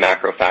 certain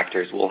macro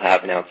factors will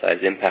have an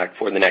outsized impact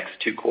for the next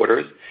 2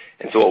 quarters.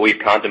 And so what we've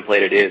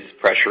contemplated is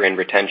pressure in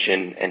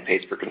retention and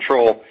pays per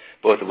control,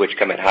 both of which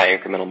come at high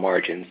incremental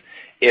margins.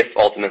 If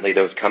ultimately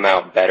those come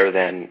out better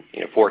than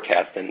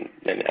forecast, then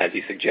as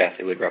you suggest,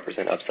 it would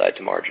represent upside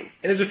to margin.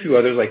 And there's a few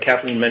others, like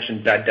Kathleen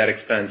mentioned, bad debt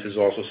expense is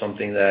also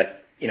something that,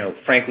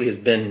 frankly has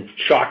been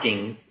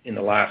shocking in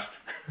the last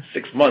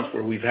 6 months,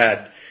 where we've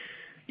had,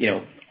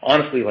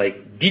 honestly,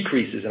 like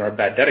decreases in our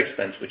bad debt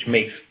expense, which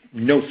makes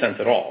no sense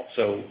at all.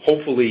 So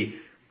hopefully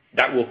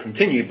that will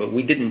continue, but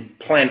we didn't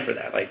plan for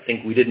that. I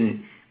think we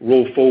didn't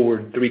roll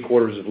forward 3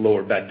 quarters of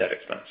lower bad debt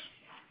expense.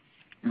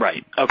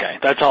 Right. Okay.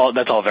 That's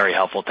all very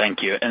helpful.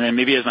 Thank you. And then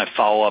maybe as my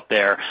follow-up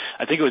there,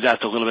 I think it was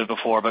asked a little bit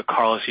before, but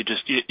Carlos,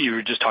 you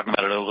were just talking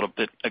about it a little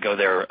bit ago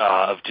there,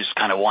 of just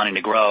kind of wanting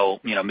to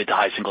grow, mid to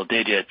high single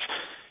digits.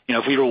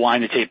 if we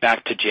rewind the tape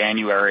back to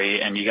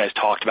January and you guys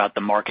talked about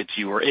the markets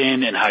you were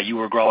in and how you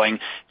were growing,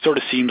 it sort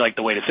of seemed like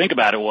the way to think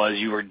about it was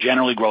you were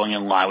generally growing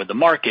in line with the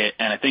market.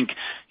 And I think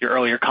your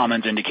earlier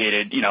comments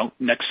indicated,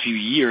 next few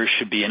years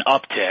should be an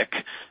uptick,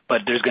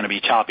 but there's going to be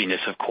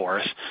choppiness, of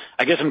course.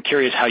 I guess I'm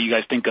curious how you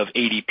guys think of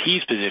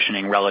ADP's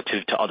positioning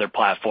relative to other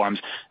platforms.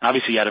 And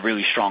obviously, you had a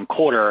really strong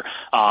quarter,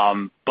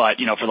 but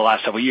for the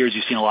last several years,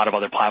 you've seen a lot of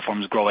other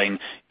platforms growing,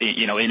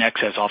 in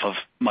excess off of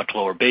much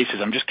lower bases.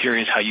 I'm just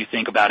curious how you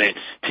think about it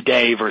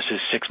today versus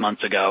 6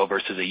 months ago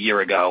versus a year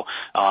ago.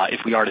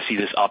 If we are to see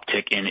this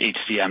uptick in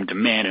HCM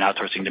demand and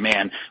outsourcing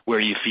demand, where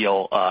you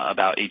feel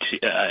about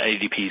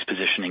ADP's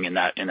positioning in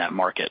that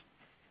market.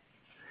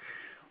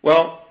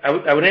 Well,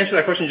 I would answer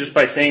that question just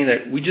by saying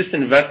that we just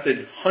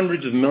invested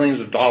hundreds of millions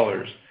of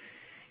dollars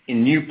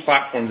in new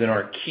platforms in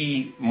our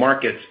key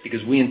markets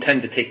because we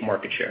intend to take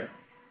market share.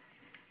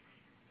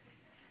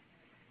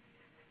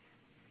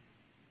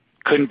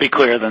 Couldn't be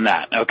clearer than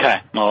that.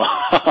 Okay. Well,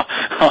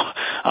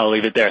 I'll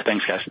leave it there.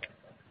 Thanks, guys.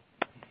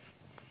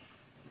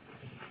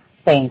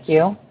 Thank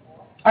you.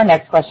 Our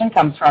next question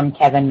comes from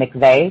Kevin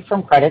McVeigh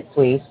from Credit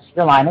Suisse.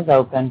 Your line is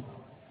open.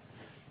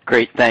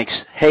 Great, thanks.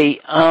 Hey,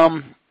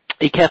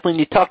 Kathleen,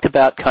 you talked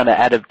about kind of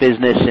out of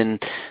business,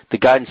 and the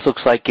guidance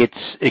looks like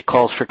it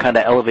calls for kind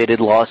of elevated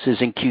losses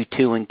in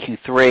Q2 and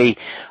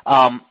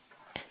Q3.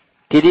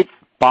 Did it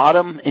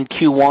bottom in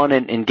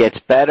Q1 and gets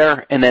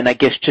better? And then I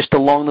guess just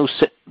along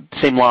those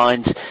same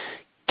lines,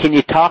 can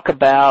you talk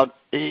about,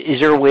 is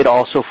there a way to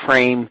also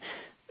frame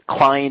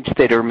clients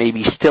that are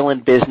maybe still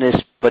in business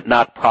but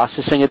not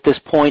processing at this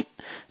point?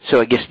 So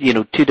I guess,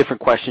 two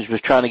different questions. Was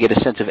trying to get a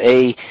sense of,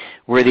 A,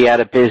 were they out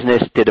of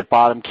business? Did it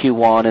bottom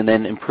Q1 and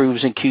then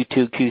improves in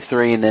Q2,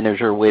 Q3? And then is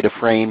there a way to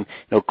frame,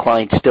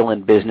 clients still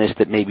in business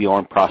that maybe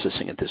aren't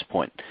processing at this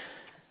point?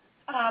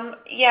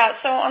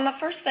 So on the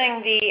first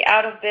thing, the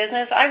out of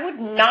business, I would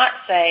not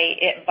say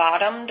it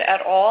bottomed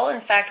at all.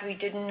 In fact, we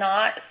did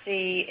not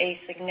see a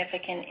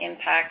significant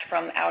impact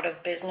from out of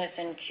business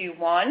in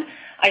Q1.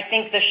 I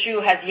think the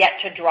shoe has yet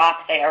to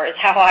drop there is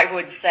how I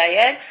would say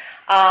it.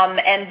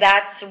 And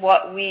that's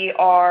what we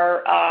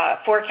are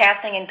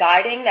forecasting and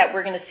guiding, that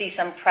we're going to see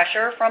some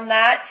pressure from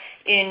that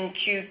in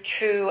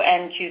Q2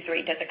 and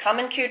Q3. Does it come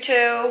in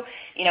Q2?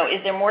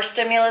 Is there more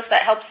stimulus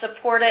that helps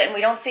support it and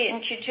we don't see it in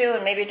Q2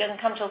 and maybe it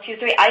doesn't come till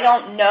Q3? I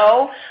don't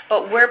know,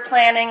 but we're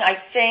planning, I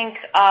think,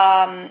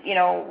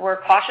 we're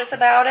cautious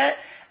about it,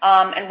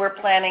 and we're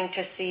planning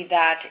to see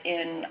that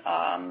in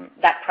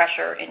that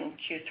pressure in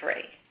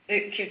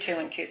Q2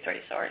 and Q3,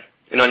 sorry.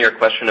 And on your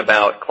question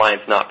about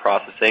clients not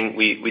processing,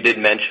 we did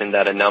mention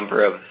that a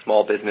number of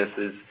small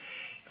businesses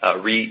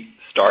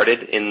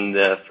restarted in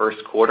the first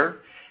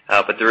quarter,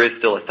 but there is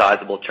still a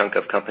sizable chunk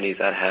of companies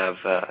that have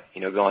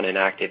gone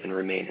inactive and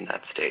remain in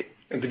that state.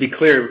 And to be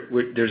clear,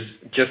 there's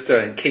just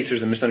in case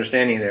there's a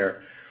misunderstanding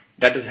there,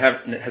 that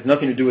has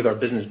nothing to do with our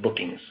business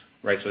bookings,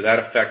 right? So that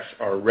affects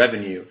our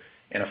revenue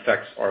and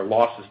affects our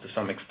losses to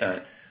some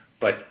extent,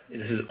 but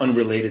this is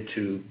unrelated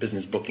to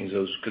business bookings.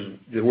 Because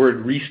the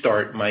word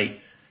restart might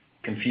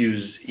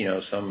confuse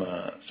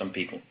some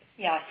people.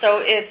 Yeah,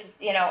 so it's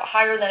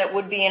higher than it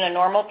would be in a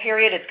normal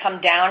period. It's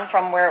come down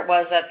from where it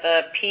was at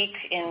the peak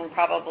in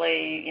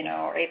probably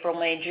April,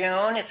 May,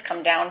 June. It's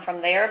come down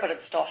from there, but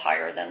it's still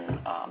higher than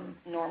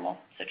normal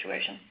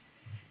situation.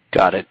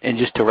 Got it. And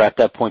just to wrap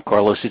that point,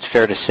 Carlos, it's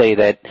fair to say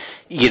that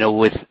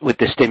with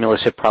the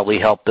stimulus, it probably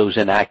helped those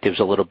inactives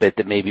a little bit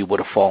that maybe would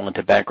have fallen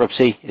into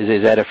bankruptcy.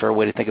 Is that a fair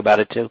way to think about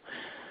it too?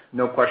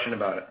 No question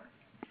about it.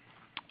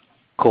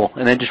 Cool.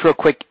 And then just real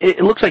quick,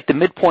 it looks like the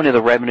midpoint of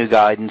the revenue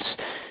guidance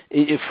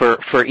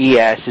for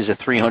ES is a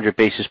 300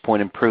 basis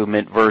point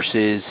improvement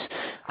versus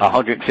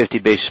 150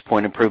 basis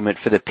point improvement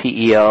for the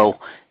PEO.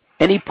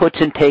 Any puts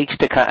and takes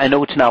I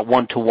know it's not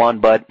one-to-one,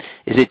 but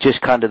is it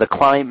just kind of the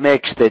client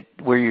mix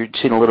where you're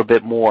seeing a little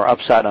bit more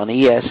upside on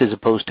ES as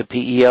opposed to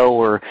PEO,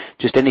 or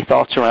just any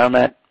thoughts around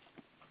that?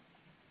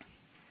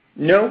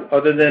 No,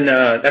 other than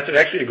that's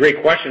actually a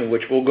great question,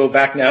 which we'll go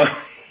back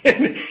now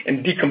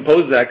and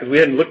decompose that because we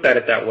hadn't looked at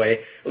it that way.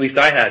 At least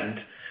I hadn't.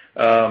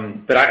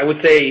 But I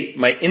would say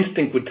my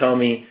instinct would tell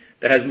me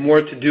that has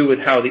more to do with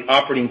how the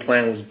operating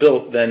plan was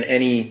built than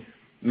any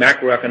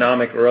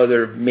macroeconomic or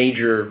other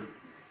major,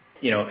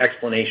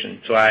 explanation.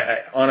 So I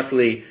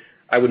honestly,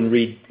 I wouldn't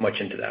read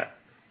much into that.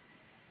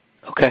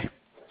 Okay.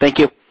 Thank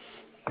you.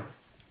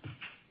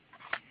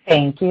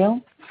 Thank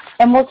you.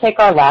 And we'll take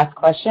our last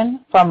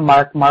question from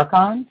Mark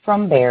Marcon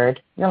from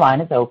Baird. Your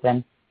line is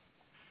open.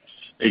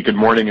 Hey, good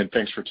morning, and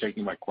thanks for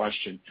taking my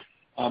question.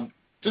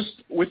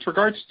 Just with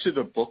regards to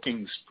the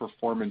bookings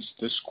performance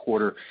this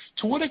quarter,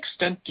 to what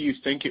extent do you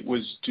think it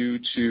was due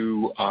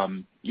to,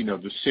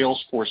 the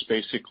sales force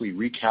basically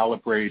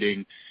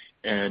recalibrating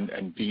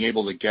and being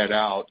able to get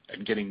out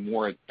and getting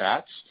more at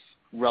bats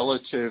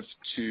relative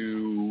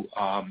to,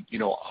 a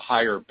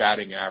higher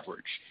batting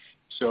average?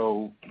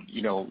 So,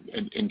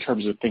 in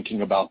terms of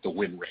thinking about the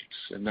win rates.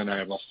 And then I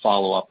have a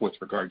follow-up with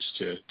regards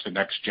to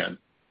Next Gen.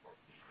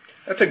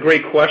 That's a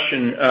great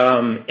question.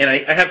 And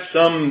I have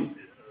some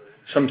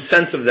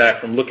sense of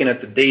that from looking at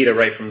the data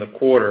right from the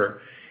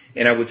quarter.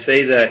 And I would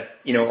say that,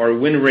 our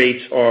win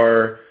rates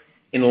are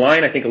in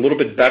line, I think a little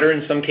bit better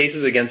in some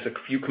cases against a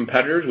few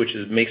competitors, which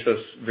makes us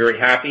very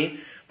happy.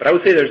 But I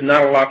would say there's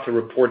not a lot to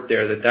report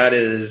there. That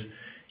is,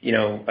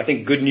 I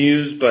think good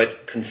news,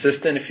 but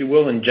consistent, if you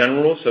will, in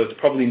general. So it's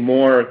probably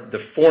more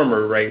the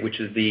former, right, which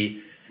is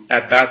the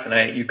at-bats.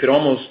 And you could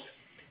almost,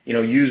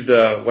 use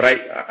what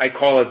I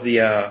call it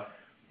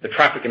the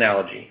traffic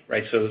analogy,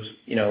 right? So,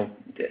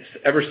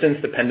 ever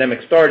since the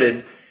pandemic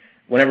started,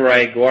 whenever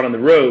I go out on the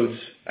roads,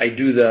 I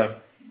do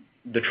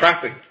the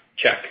traffic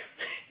check.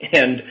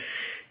 And,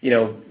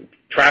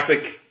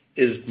 traffic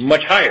is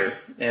much higher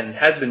and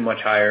has been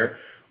much higher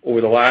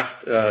over the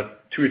last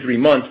 2 or 3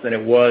 months than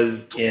it was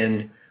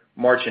in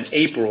March and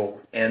April.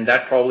 And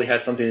that probably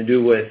has something to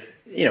do with,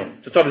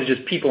 it's obviously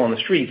just people on the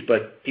streets,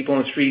 but people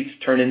on the streets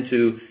turn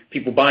into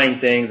people buying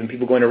things and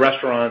people going to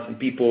restaurants and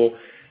people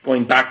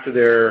going back to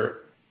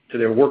their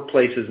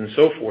workplaces and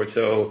so forth.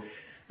 So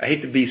I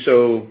hate to be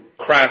so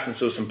crass and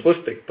so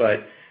simplistic,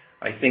 but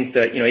I think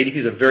that, ADP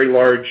is a very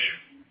large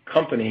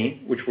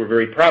company, which we're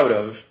very proud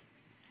of.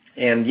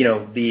 And,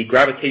 the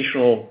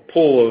gravitational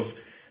pull of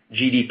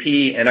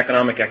GDP and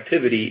economic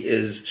activity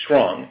is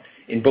strong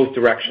in both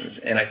directions.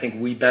 And I think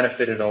we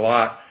benefited a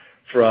lot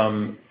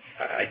from,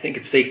 I think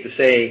it's safe to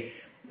say,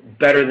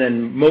 better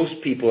than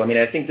most people. I mean,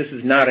 I think this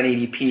is not an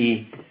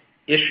ADP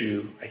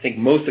issue. I think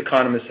most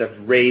economists have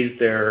raised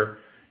their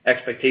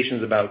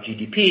expectations about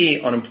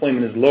GDP.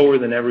 Unemployment is lower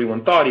than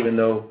everyone thought, even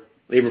though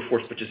labor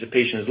force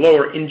participation is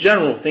lower. In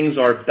general, things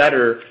are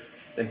better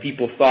than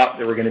people thought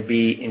they were going to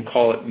be in,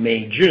 call it,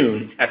 May,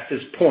 June at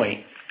this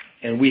point,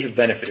 and we have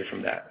benefited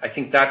from that. I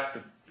think that's,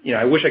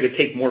 I wish I could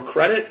take more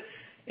credit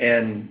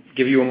and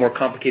give you a more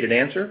complicated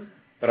answer,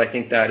 but I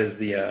think that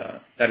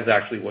is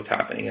actually what's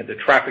happening. The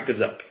traffic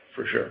is up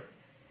for sure.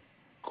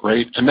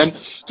 Great. And then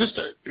just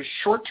a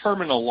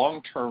short-term and a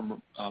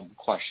long-term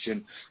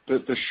question.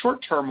 The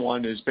short-term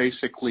one is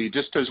basically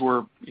just as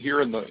we're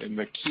here in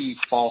the key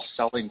fall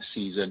selling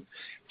season,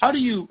 how do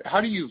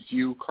you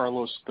view,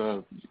 Carlos,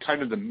 the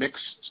kind of the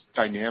mixed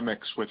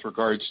dynamics with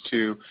regards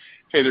to,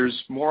 hey,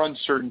 there's more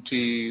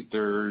uncertainty,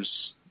 there's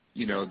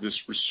this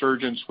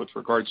resurgence with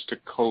regards to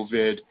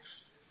COVID,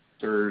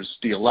 there's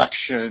the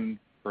election,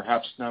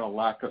 perhaps not a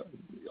lack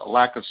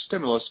of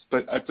stimulus,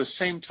 but at the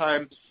same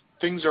time,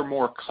 things are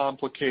more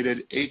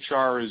complicated.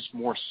 HR is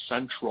more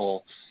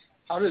central.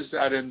 How does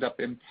that end up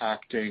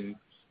impacting,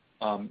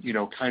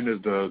 kind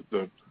of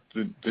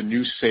the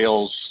new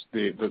sales,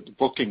 the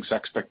bookings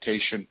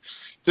expectation,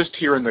 just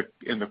here in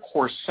the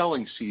core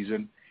selling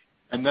season?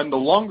 And then the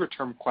longer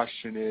term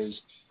question is,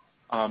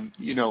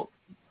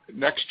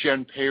 Next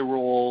Gen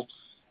Payroll,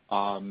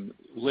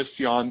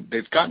 Lifion,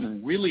 they've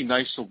gotten really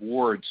nice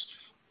awards.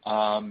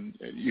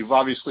 You've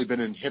obviously been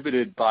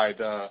inhibited by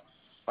the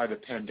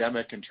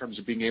pandemic in terms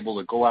of being able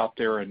to go out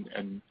there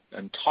and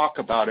talk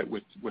about it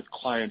with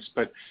clients.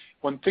 But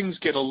when things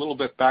get a little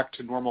bit back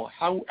to normal,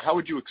 how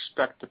would you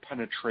expect the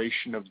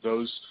penetration of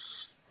those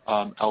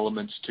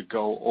elements to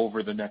go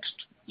over the next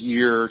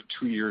year,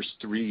 2 years,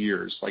 3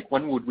 years? Like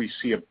when would we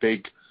see a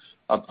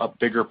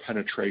bigger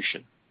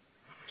penetration?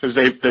 Because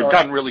they've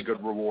gotten really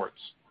good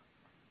rewards.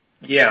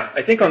 Yeah,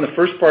 I think on the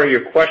first part of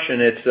your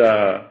question, it's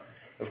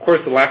of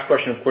course the last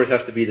question, of course,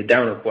 has to be the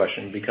downer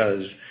question,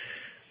 because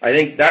I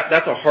think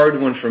that's a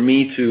hard one for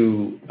me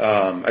to.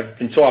 I've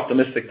been so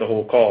optimistic the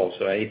whole call,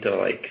 so I hate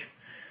to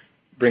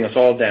bring us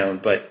all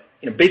down. But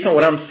based on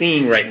what I'm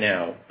seeing right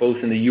now, both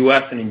in the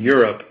U.S. and in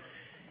Europe,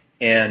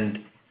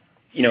 and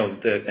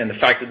the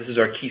fact that this is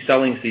our key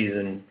selling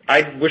season,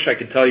 I wish I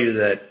could tell you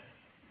that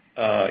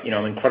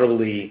I'm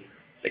incredibly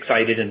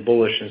excited and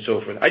bullish and so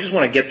forth. I just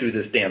want to get through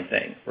this damn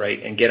thing,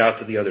 right, and get out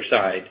to the other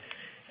side.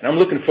 And I'm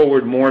looking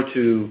forward more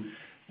to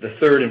the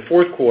third and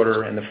fourth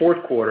quarter and the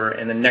fourth quarter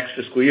and the next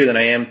fiscal year than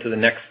I am to the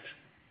next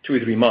 2 or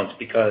 3 months,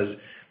 because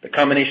the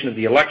combination of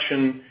the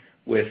election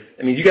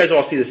you guys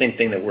all see the same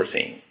thing that we're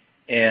seeing.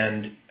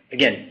 And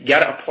again, you got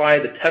to apply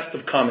the test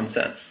of common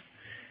sense.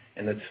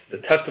 And the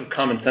test of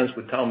common sense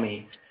would tell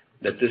me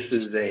that this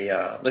is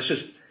let's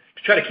just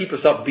try to keep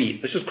us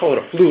upbeat. Let's just call it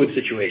a fluid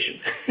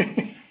situation.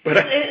 But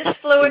it's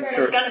fluid and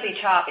it's going to be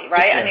choppy,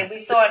 right? Yeah. I mean,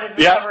 we saw it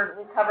as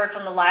recovered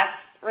from the last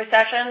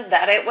recession,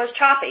 that it was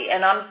choppy,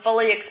 and I'm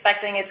fully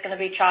expecting it's going to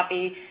be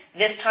choppy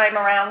this time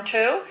around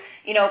too.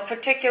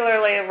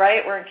 Particularly,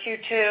 right, we're in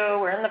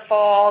Q2, we're in the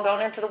fall,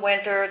 going into the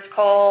winter, it's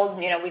cold,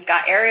 we've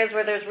got areas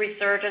where there's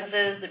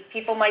resurgences, that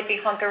people might be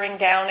hunkering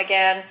down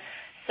again.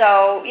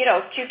 So,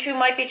 Q2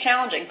 might be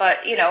challenging, but,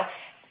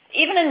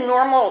 even in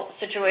normal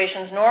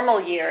situations,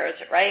 normal years,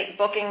 right,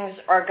 bookings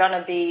are going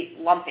to be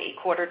lumpy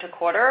quarter to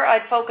quarter.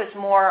 I'd focus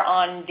more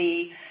on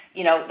the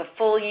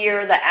full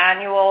year, the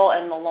annual,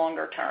 and the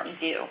longer term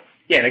view.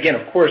 Yeah, and again,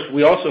 of course,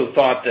 we also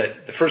thought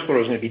that the first quarter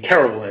was going to be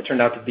terrible, and it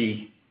turned out to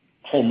be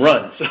home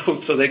run.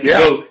 So they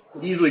could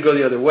easily go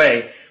the other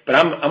way. But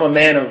I'm a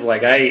man of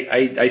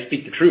I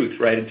speak the truth,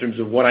 right, in terms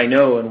of what I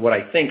know and what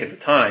I think at the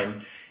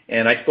time.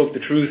 And I spoke the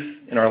truth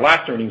in our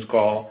last earnings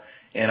call,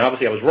 and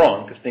obviously I was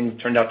wrong because things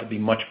turned out to be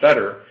much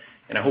better.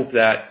 And I hope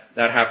that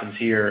happens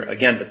here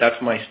again. But that's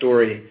my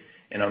story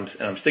and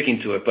I'm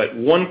sticking to it. But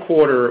 1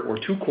 quarter or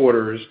 2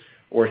 quarters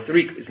or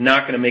 3 is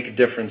not going to make a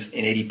difference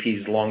in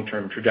ADP's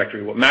long-term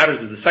trajectory. What matters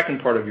is the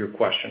second part of your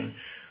question,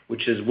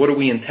 which is what do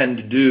we intend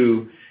to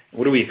do,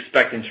 what do we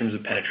expect in terms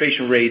of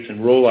penetration rates and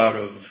rollout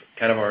of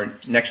kind of our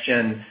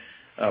next-gen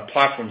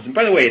platforms. And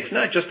by the way, it's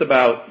not just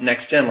about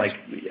next-gen. Like,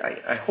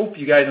 I hope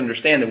you guys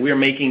understand that we are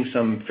making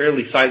some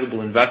fairly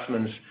sizable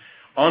investments,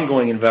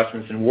 ongoing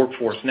investments in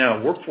Workforce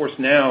Now. Workforce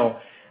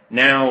Now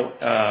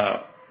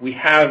we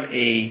have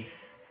a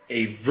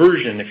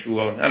version, if you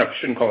will. I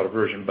shouldn't call it a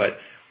version, but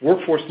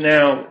Workforce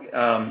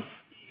Now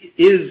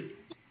is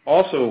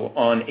also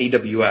on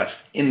AWS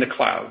in the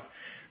cloud.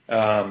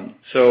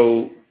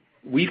 So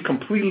we've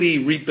completely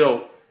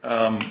rebuilt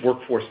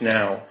Workforce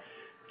Now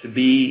to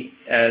be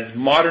as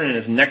modern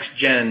and as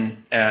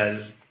next-gen as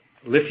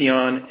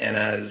Lifion and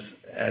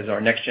as our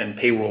next-gen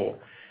payroll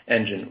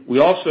engine. We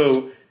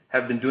also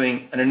have been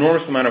doing an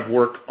enormous amount of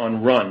work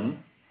on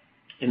Run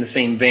in the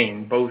same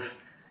vein, both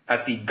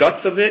at the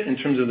guts of it in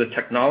terms of the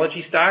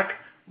technology stack,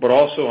 but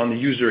also on the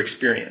user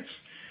experience.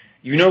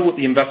 You know what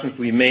the investments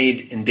we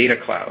made in Data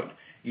Cloud.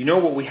 You know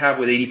what we have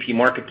with ADP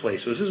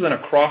Marketplace. So this is an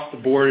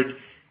across-the-board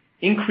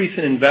increase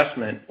in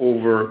investment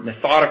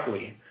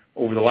methodically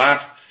over the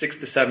last 6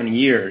 to 7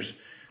 years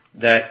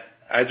that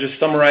I just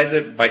summarize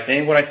it by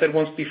saying what I said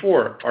once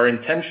before. Our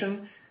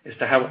intention is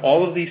to have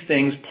all of these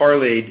things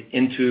parlayed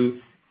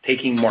into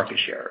taking market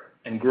share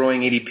and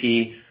growing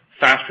ADP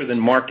faster than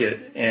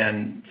market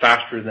and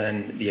faster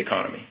than the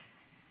economy.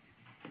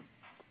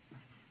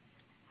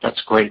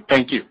 That's great.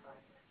 Thank you.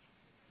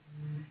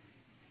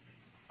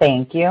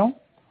 Thank you.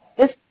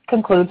 This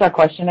concludes our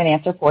question and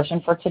answer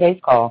portion for today's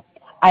call.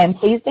 I am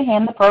pleased to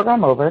hand the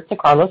program over to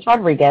Carlos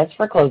Rodriguez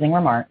for closing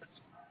remarks.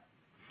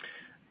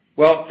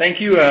 Well, thank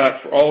you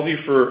for all of you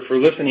for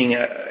listening.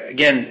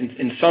 Again,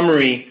 in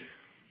summary,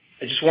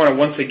 I just want to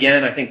once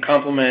again, I think,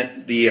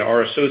 compliment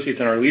our associates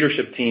and our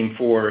leadership team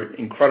for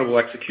incredible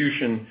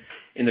execution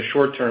in the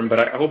short term. But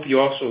I hope you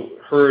also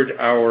heard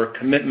our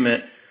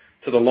commitment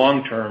to the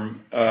long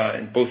term,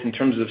 both in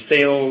terms of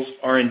sales,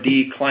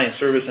 R&D, client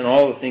service, and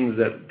all the things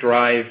that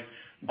drive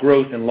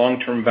growth and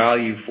long-term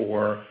value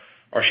for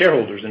our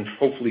shareholders and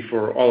hopefully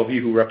for all of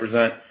you who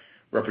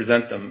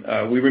represent them.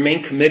 We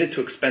remain committed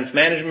to expense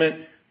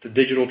management, to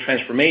digital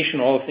transformation,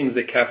 all the things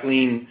that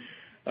Kathleen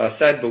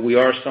said, but we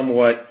are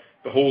somewhat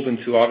beholden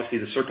to, obviously,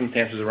 the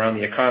circumstances around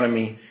the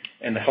economy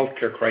and the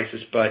healthcare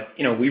crisis. But,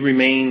 we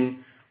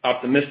remain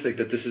optimistic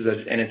that this is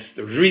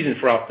there's reason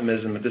for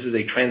optimism that this is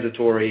a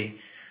transitory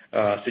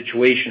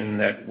situation,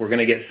 that we're going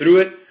to get through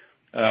it,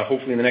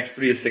 hopefully in the next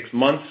 3 to 6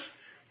 months,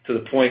 to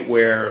the point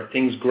where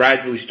things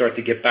gradually start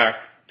to get back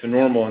to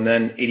normal, and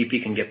then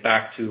ADP can get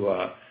back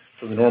to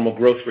the normal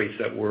growth rates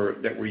that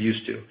we're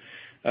used to.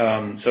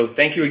 So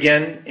thank you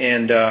again,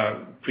 and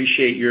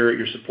appreciate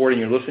your support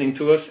and your listening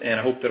to us, and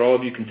I hope that all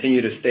of you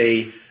continue to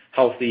stay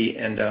healthy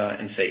and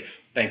safe.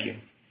 Thank you.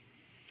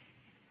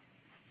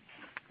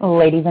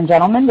 Ladies and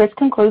gentlemen, this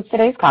concludes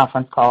today's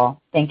conference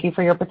call. Thank you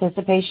for your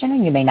participation,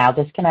 and you may now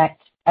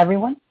disconnect.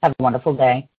 Everyone, have a wonderful day.